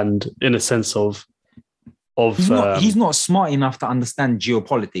upper hand in a sense of he's not smart enough to understand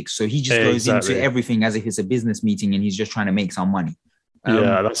geopolitics, so he just goes into everything as if it's a business meeting and he's just trying to make some money.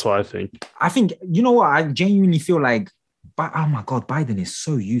 Yeah, that's what I think. I think, you know what, I genuinely feel like, oh my God, Biden is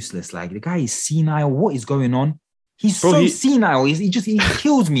so useless. Like, the guy is senile. What is going on? He's senile. He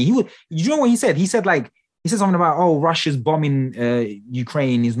kills me. You know what he said? He said something about, oh, Russia's bombing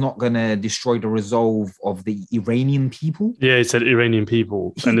Ukraine is not going to destroy the resolve of the Iranian people. Yeah, he said Iranian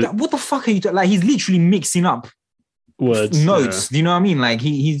people. What the fuck are you like? He's literally mixing up words, notes. Do you know what I mean? Like,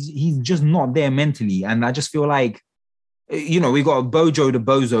 he's just not there mentally. And I just feel like, you know, we got Bojo the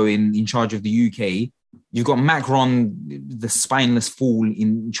Bozo in charge of the UK. You've got Macron, the spineless fool,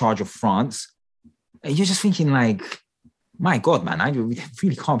 in charge of France. You're just thinking like, my God, man, I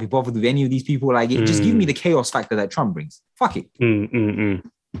really can't be bothered with any of these people. Like, just give me the chaos factor that Trump brings. Fuck it. And,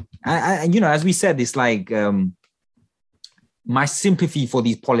 you know, as we said, it's like my sympathy for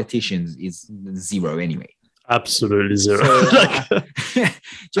these politicians is zero anyway. Absolutely zero. So, do you know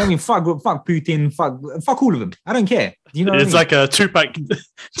what I mean? Fuck Putin, fuck all of them. I don't care. Do you know what I mean? Like a two-pack.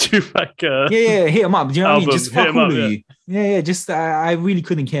 Yeah, hit them up. Do you know what I mean? Just fuck all of you. Yeah. Just I really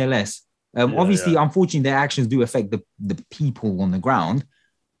couldn't care less. Obviously, unfortunately, their actions do affect the people on the ground.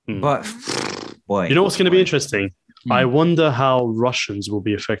 But boy, you know what's going to be interesting? I wonder how Russians will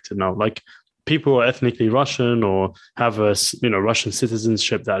be affected now. Like, people who are ethnically Russian or have a Russian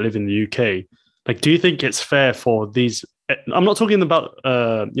citizenship that live in the UK. Like, do you think it's fair for these? I'm not talking about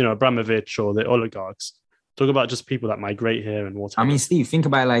Abramovich or the oligarchs. Talk about just people that migrate here and whatever. I mean, Steve, think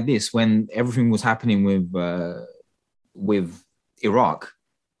about it like this: when everything was happening with Iraq,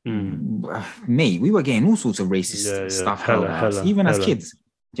 mate, we were getting all sorts of racist stuff, even as kids.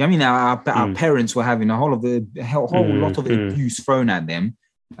 Do you know what I mean? Our parents were having a whole lot of abuse thrown at them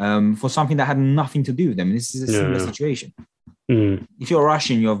for something that had nothing to do with them. And this is a similar situation. If you're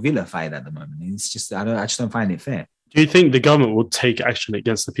Russian, you're vilified at the moment. It's just I just don't find it fair. Do you think the government will take action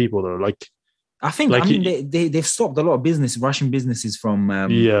against the people though? Like, I think they've stopped a lot of Russian businesses from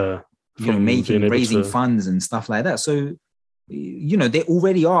raising funds and stuff like that. So, you know, they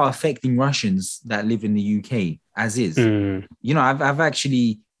already are affecting Russians that live in the UK as is. You know, I've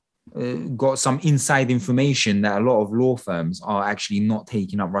actually got some inside information that a lot of law firms are actually not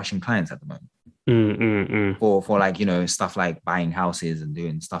taking up Russian clients at the moment. For like, you know, stuff like buying houses and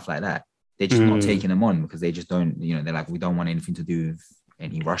doing stuff like that. They're just not taking them on because they just don't, you know, they're like, we don't want anything to do with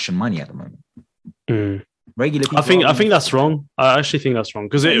any Russian money at the moment. Regular people. I think that's wrong. I actually think that's wrong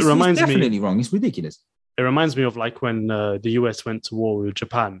because it reminds me. It's definitely wrong. It's ridiculous. It reminds me of like when the US went to war with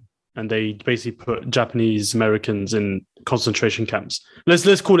Japan and they basically put Japanese Americans in concentration camps.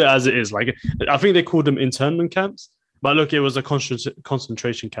 Let's call it as it is. Like, I think they called them internment camps, but look, it was a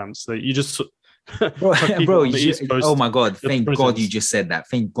concentration camps that you just. Bro, oh my God! Thank God you just said that.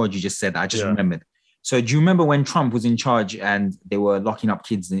 I just remembered. So, do you remember when Trump was in charge and they were locking up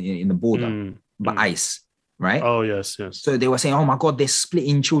kids in the border by ICE, right? Oh yes. So they were saying, "Oh my God, they're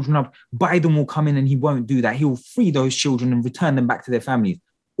splitting children up." Biden will come in and he won't do that. He will free those children and return them back to their families.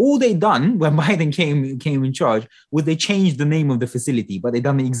 All they done when Biden came in charge was they changed the name of the facility, but they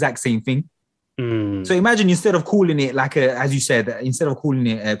done the exact same thing. So imagine instead of calling it as you said, instead of calling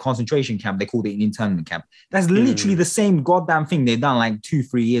it a concentration camp, they called it an internment camp. That's literally the same goddamn thing they done like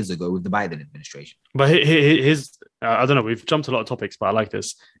 2-3 years ago with the Biden administration. But here's, I don't know, we've jumped a lot of topics, but I like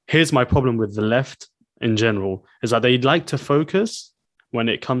this. Here's my problem with the left in general, is that they like to focus when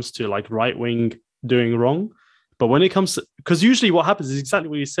it comes to like right wing doing wrong. But when it comes to, because usually what happens is exactly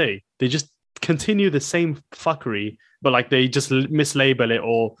what you say. They just continue the same fuckery, but like they just mislabel it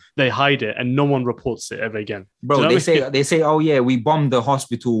or they hide it and no one reports it ever again. Bro, they say, oh yeah, we bombed the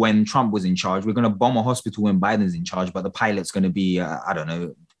hospital when Trump was in charge. We're going to bomb a hospital when Biden's in charge, but the pilot's going to be, I don't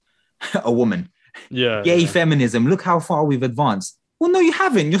know, a woman. Gay feminism. Look how far we've advanced. Well, no, you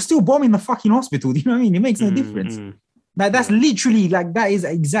haven't. You're still bombing the fucking hospital. Do you know what I mean? It makes no difference. Like, that's literally like, that is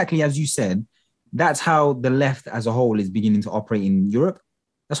exactly as you said. That's how the left as a whole is beginning to operate in Europe.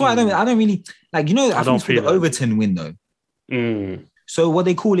 That's why I don't really like, you know, I think it's called the Overton window. So what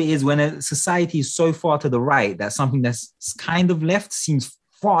they call it is when a society is so far to the right that something that's kind of left seems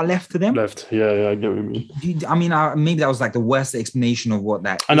far left to them. Left. Yeah, I get what you mean. I mean, maybe that was like the worst explanation of what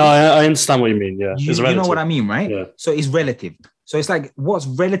that I know, I understand what you mean. Yeah, you know what I mean, right? Yeah. So it's relative. So it's like what's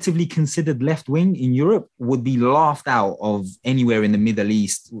relatively considered left wing in Europe would be laughed out of anywhere in the Middle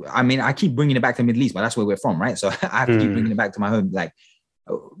East. I mean, I keep bringing it back to the Middle East, but that's where we're from, right? So I have to keep bringing it back to my home. Like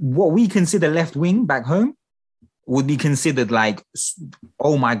what we consider left wing back home would be considered like,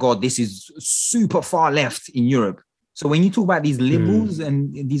 oh my God, this is super far left in Europe. So when you talk about these liberals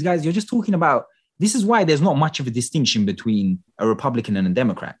and these guys, you're just talking about, this is why there's not much of a distinction between a Republican and a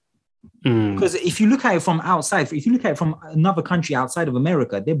Democrat. Because if you look at it from outside, if you look at it from another country outside of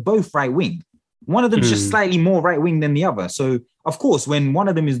America, they're both right wing. One of them is just slightly more right wing than the other. So of course, when one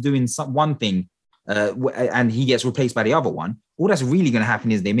of them is doing one thing and he gets replaced by the other one, all that's really going to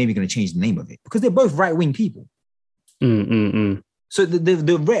happen is they're maybe going to change the name of it because they're both right wing people. So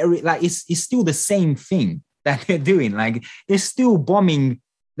the rhetoric, like it's still the same thing that they're doing. Like they're still bombing,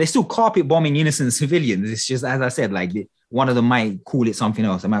 they're still carpet bombing innocent civilians. It's just, as I said, like one of them might call it something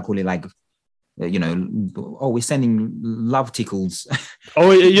else. They might call it like, we're sending love tickles.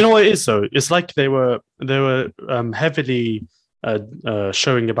 Oh, you know what it is though? It's like they were heavily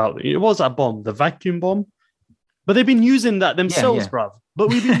showing about, it was that bomb, the vacuum bomb, but they've been using that themselves, bruv. But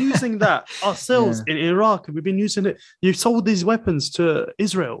we've been using that ourselves in Iraq, and we've been using it. You've sold these weapons to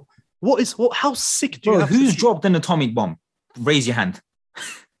Israel. How sick do you have? Who's dropped an atomic bomb? Raise your hand.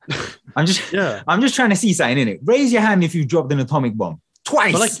 I'm just trying to see something in it. Raise your hand if you dropped an atomic bomb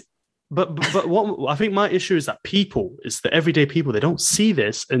twice. But what I think my issue is that it's the everyday people. They don't see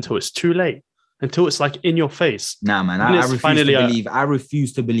this until it's too late, until it's like in your face. Nah, man, I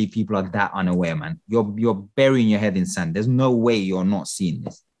refuse to believe people are that unaware, man. You're burying your head in sand. There's no way you're not seeing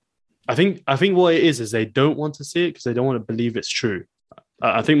this. I think what it is they don't want to see it because they don't want to believe it's true.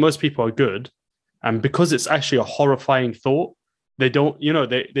 I think most people are good, and because it's actually a horrifying thought, they don't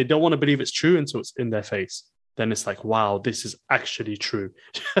they don't want to believe it's true until it's in their face. Then it's like, wow, this is actually true.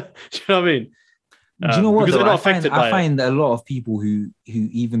 Do you know what I mean? Do you know what? Though? I find that a lot of people who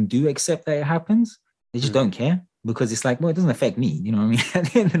even do accept that it happens, they just don't care because it's like, well, it doesn't affect me. You know what I mean? At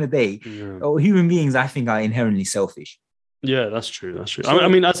the end of the day, human beings, I think, are inherently selfish. Yeah, that's true. So, I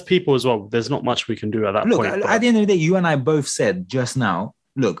mean, as people as well, there's not much we can do at that point. Look, at the end of the day, you and I both said just now,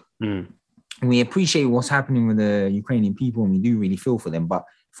 look, we appreciate what's happening with the Ukrainian people and we do really feel for them. But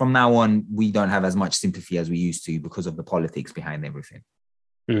from now on, we don't have as much sympathy as we used to because of the politics behind everything.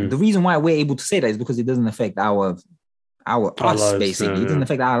 The reason why we're able to say that is because it doesn't affect our lives, basically. Yeah. It doesn't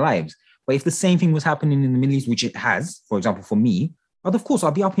affect our lives. But if the same thing was happening in the Middle East, which it has, for example, for me, but of course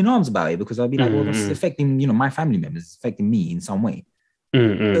I'll be up in arms about it because I'll be like, well, that's affecting, my family members, it's affecting me in some way.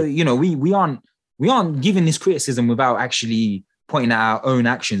 So, we aren't giving this criticism without actually pointing out our own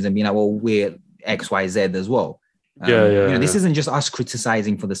actions and being like, well, we're X, Y, Z as well. This isn't just us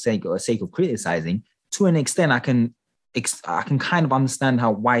criticizing for the sake of criticizing. To an extent, I can kind of understand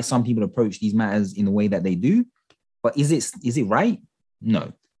why some people approach these matters in the way that they do, but is it right?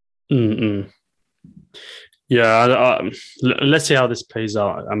 No. Yeah, let's see how this plays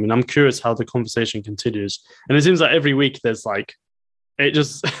out. I mean, I'm curious how the conversation continues, and it seems like every week there's like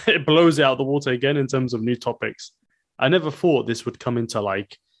it blows it out the water again in terms of new topics. I never thought this would come into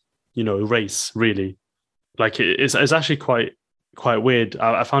like race really. Like it's actually quite weird.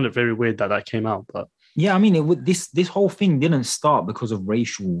 I found it very weird that came out, but. Yeah, I mean, this whole thing didn't start because of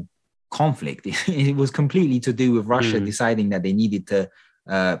racial conflict. It was completely to do with Russia deciding that they needed to,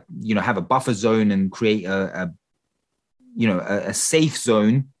 have a buffer zone and create a safe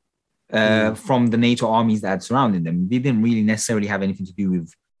zone from the NATO armies that had surrounded them. They didn't really necessarily have anything to do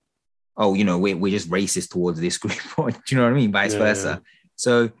with, we're just racist towards this group, or, do you know what I mean? Vice versa. Yeah.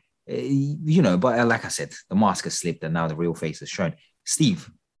 So, but like I said, the mask has slipped and now the real face is shown.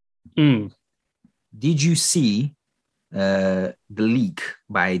 Steve. Did you see the leak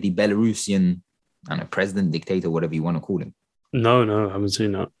by the Belarusian, president, dictator, whatever you want to call him? No, I haven't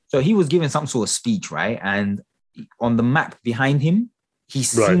seen that. So he was giving some sort of speech, right? And on the map behind him, he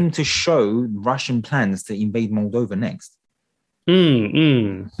seemed to show Russian plans to invade Moldova next.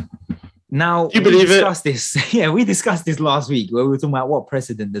 Now, you believe we discussed this. Yeah, we discussed this last week where we were talking about what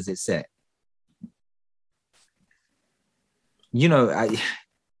precedent does it set.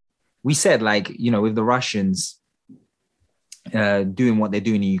 We said, with the Russians doing what they're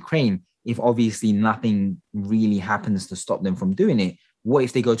doing in Ukraine, if obviously nothing really happens to stop them from doing it, what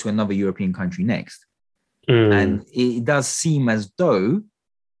if they go to another European country next? And it does seem as though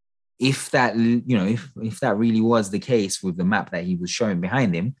if that really was the case with the map that he was showing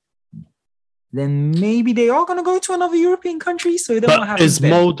behind him, then maybe they are going to go to another European country. So then what But happens is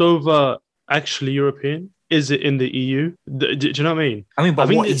then? Moldova actually European? Is it in the EU? Do you know what I mean? I mean, but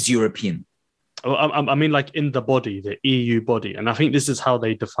think what is European? I mean, like in the body, the EU body, and I think this is how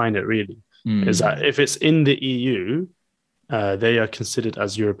they define it. Really, is that if it's in the EU, they are considered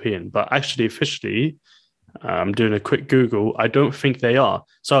as European. But actually, officially, I'm doing a quick Google. I don't think they are.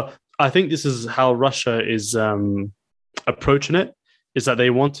 So I think this is how Russia is approaching it. Is that they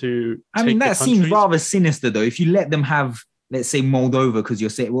want to? I mean, that seems rather sinister, though. If you let them have, let's say, Moldova, because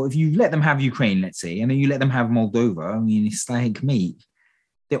you're saying, well, if you let them have Ukraine, let's say, and then you let them have Moldova, I mean, it's like, mate,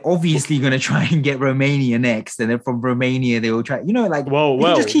 they're obviously going to try and get Romania next, and then from Romania they will try. You know, like, well,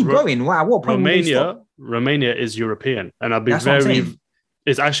 just keep going. Wow, what point Romania is European, and I'd be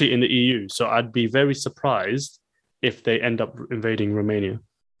It's actually in the EU, so I'd be very surprised if they end up invading Romania.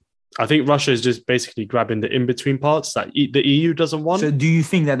 I think Russia is just basically grabbing the in-between parts that the EU doesn't want. So do you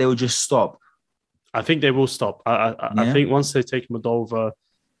think that they will just stop? I think they will stop. I think once they take Moldova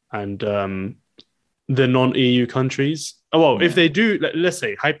and the non-EU countries. If they do, let's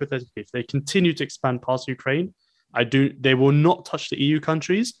say, hypothetically, if they continue to expand past Ukraine, they will not touch the EU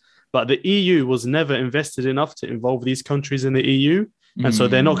countries, but the EU was never invested enough to involve these countries in the EU. And so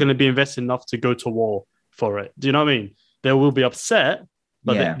they're not going to be invested enough to go to war for it. Do you know what I mean? They will be upset,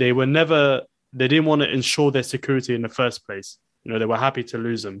 but they didn't want to ensure their security in the first place. You know, they were happy to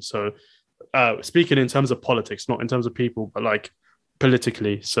lose them. So speaking in terms of politics, not in terms of people, but like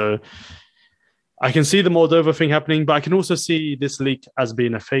politically. So I can see the Moldova thing happening, but I can also see this leak as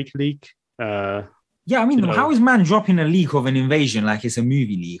being a fake leak. I mean, how is man dropping a leak of an invasion like it's a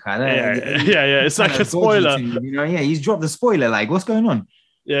movie leak? It's like a spoiler. He's dropped the spoiler. Like, what's going on?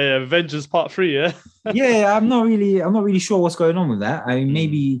 Avengers Part 3. I'm not really sure what's going on with that. I mean,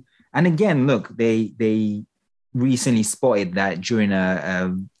 maybe. And again, look, they recently spotted that during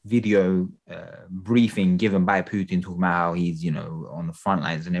a video briefing given by Putin, talking about how he's on the front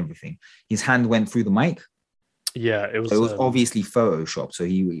lines and everything. His hand went through the mic. Yeah, it was obviously Photoshopped. So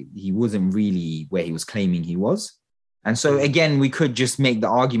he wasn't really where he was claiming he was. And so again, we could just make the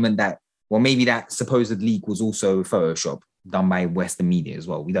argument that, well, maybe that supposed leak was also Photoshop done by Western media as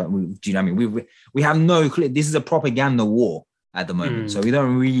well. Do you know what I mean? We have no clue. This is a propaganda war at the moment. So we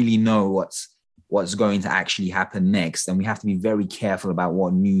don't really know what's going to actually happen next. And we have to be very careful about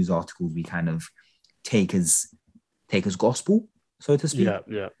what news articles we kind of take as gospel, so to speak.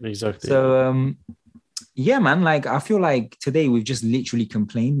 Yeah, exactly. So, man, like I feel like today we've just literally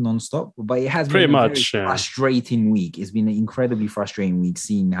complained nonstop, but it has been a very frustrating week. It's been an incredibly frustrating week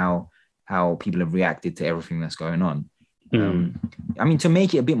seeing how people have reacted to everything that's going on. I mean, to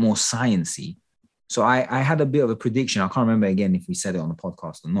make it a bit more sciencey. So I had a bit of a prediction. I can't remember again if we said it on the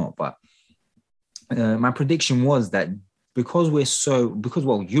podcast or not, but my prediction was that because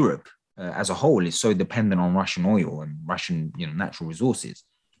Europe as a whole is so dependent on Russian oil and Russian natural resources.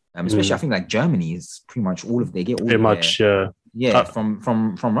 Especially, I think like Germany is pretty much all of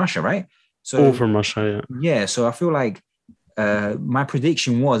from Russia, right? So all from Russia, yeah. So I feel like my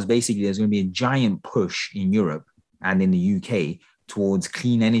prediction was basically there's going to be a giant push in Europe and in the UK towards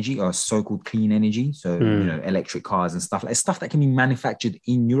clean energy or so-called clean energy. So electric cars and stuff that can be manufactured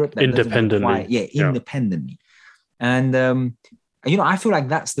in Europe that independently. Independently. And I feel like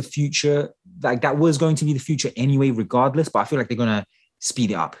that's the future. Like that was going to be the future anyway, regardless. But I feel like they're going to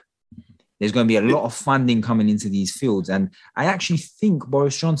speed it up. There's going to be a lot of funding coming into these fields. And I actually think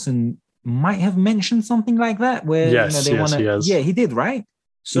Boris Johnson might have mentioned something like that where they want to. Yeah, he did, right?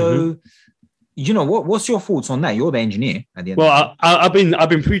 So, what's your thoughts on that? You're the engineer at the end. Well, I've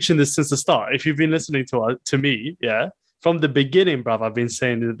been preaching this since the start. If you've been listening to me, from the beginning, bruv, I've been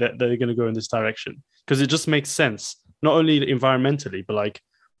saying that they're going to go in this direction because it just makes sense. Not only environmentally, but like,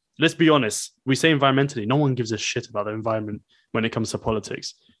 let's be honest. We say environmentally, no one gives a shit about the environment when it comes to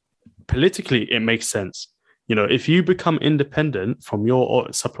politics. Politically, it makes sense. If you become independent from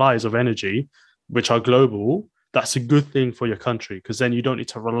your supplies of energy, which are global, that's a good thing for your country because then you don't need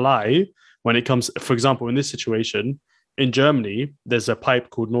to rely when it comes, for example, in this situation, in Germany, there's a pipe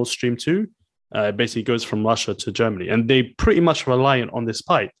called Nord Stream 2. It basically goes from Russia to Germany, and they pretty much reliant on this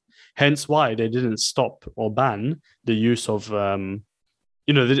pipe. Hence why they didn't stop or ban the use of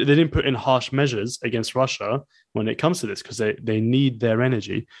they didn't put in harsh measures against Russia when it comes to this because they need their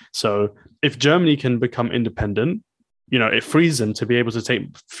energy. So if Germany can become independent, it frees them to be able to take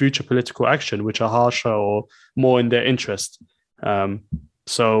future political action, which are harsher or more in their interest.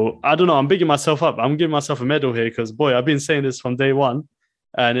 So I don't know. I'm bigging myself up. I'm giving myself a medal here because, boy, I've been saying this from day one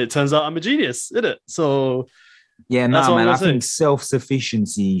and it turns out I'm a genius, isn't it? So Yeah, That's nah, what I'm man. gonna I say. think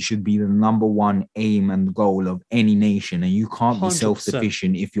self-sufficiency should be the number one aim and goal of any nation. And you can't be 100%.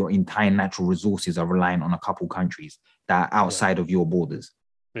 self-sufficient if your entire natural resources are reliant on a couple countries that are Yeah, outside of your borders.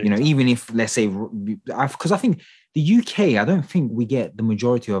 You know, exactly. even if, let's say, because I think the UK, I don't think we get the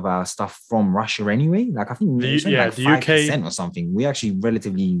majority of our stuff from Russia anyway. Like, I think it's only like The UK, 5% or something. We're actually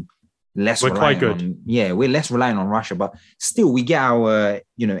relatively less we're quite reliant good. on, yeah, we're less reliant on Russia, but still we get our,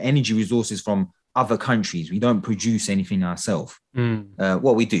 energy resources from other countries. We don't produce anything ourselves. Mm.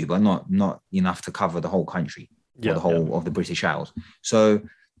 What we do, but not enough to cover the whole country or Yeah, the yeah. whole of the British Isles. So,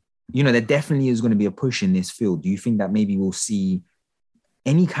 there definitely is going to be a push in this field. Do you think that maybe we'll see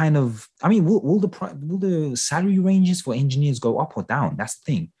any kind of? I mean, will the salary ranges for engineers go up or down? That's the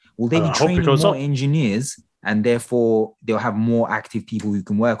thing. Will they be I hope it training goes more up. engineers, and therefore they'll have more active people who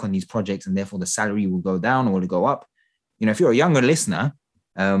can work on these projects, and therefore the salary will go down or will it go up? If you're a younger listener,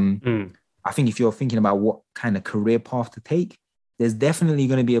 um, Mm. I think if you're thinking about what kind of career path to take, there's definitely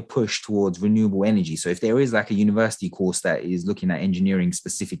going to be a push towards renewable energy. So if there is like a university course that is looking at engineering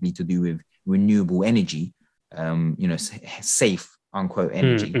specifically to do with renewable energy, safe unquote Mm,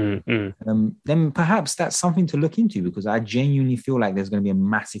 energy, mm, mm. then perhaps that's something to look into because I genuinely feel like there's going to be a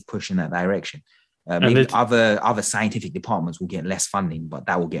massive push in that direction. And Maybe it other scientific departments will get less funding, but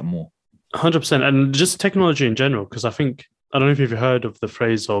that will get more. 100%. And just technology in general, because I don't know if you've heard of the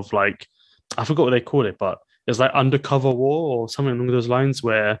phrase of like, I forgot what they call it, but it's like undercover war or something along those lines,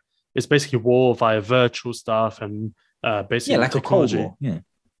 where it's basically war via virtual stuff and Yeah, basically like a Cold technology, War. Yeah.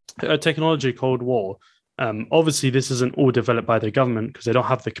 a technology cold war. Obviously, this isn't all developed by the government because they don't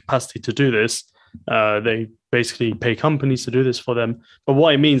have the capacity to do this. They basically pay companies to do this for them. But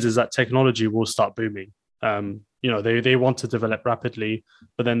what it means is that technology will start booming. They want to develop rapidly,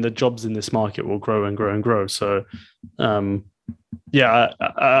 but then the jobs in this market will grow and grow and grow. So, um, yeah,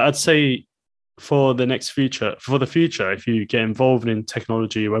 I'd say for the future, if you get involved in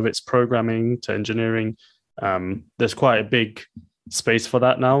technology, whether it's programming to engineering, there's quite a big space for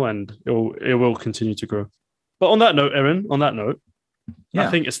that now, and it will continue to grow. But on that note, Erin, I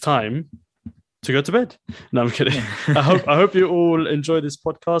Yeah. think it's time to go to bed. No, I'm kidding. Yeah. I hope you all enjoy this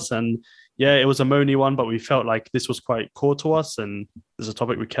podcast. And yeah, it was a moany one, but we felt like this was quite core to us and there's a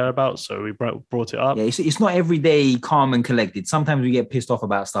topic we care about, so we brought it Yeah, up. it's not every day calm and collected. Sometimes we get pissed off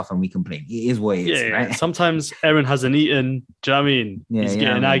about stuff and we complain. It is what it Yeah, is, yeah. right? Sometimes Erin hasn't eaten. Do you know what I mean? Yeah, He's yeah. I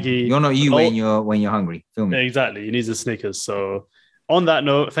getting mean, aggy. you're not But you when you're hungry. Feel me? exactly, he needs a Snickers. So on that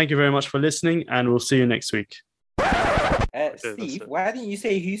note, thank you very much for listening, and we'll see you next week. Okay, that's Steve, it. why didn't you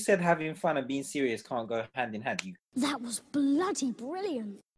say who said having fun and being serious can't go hand in hand? That was bloody brilliant.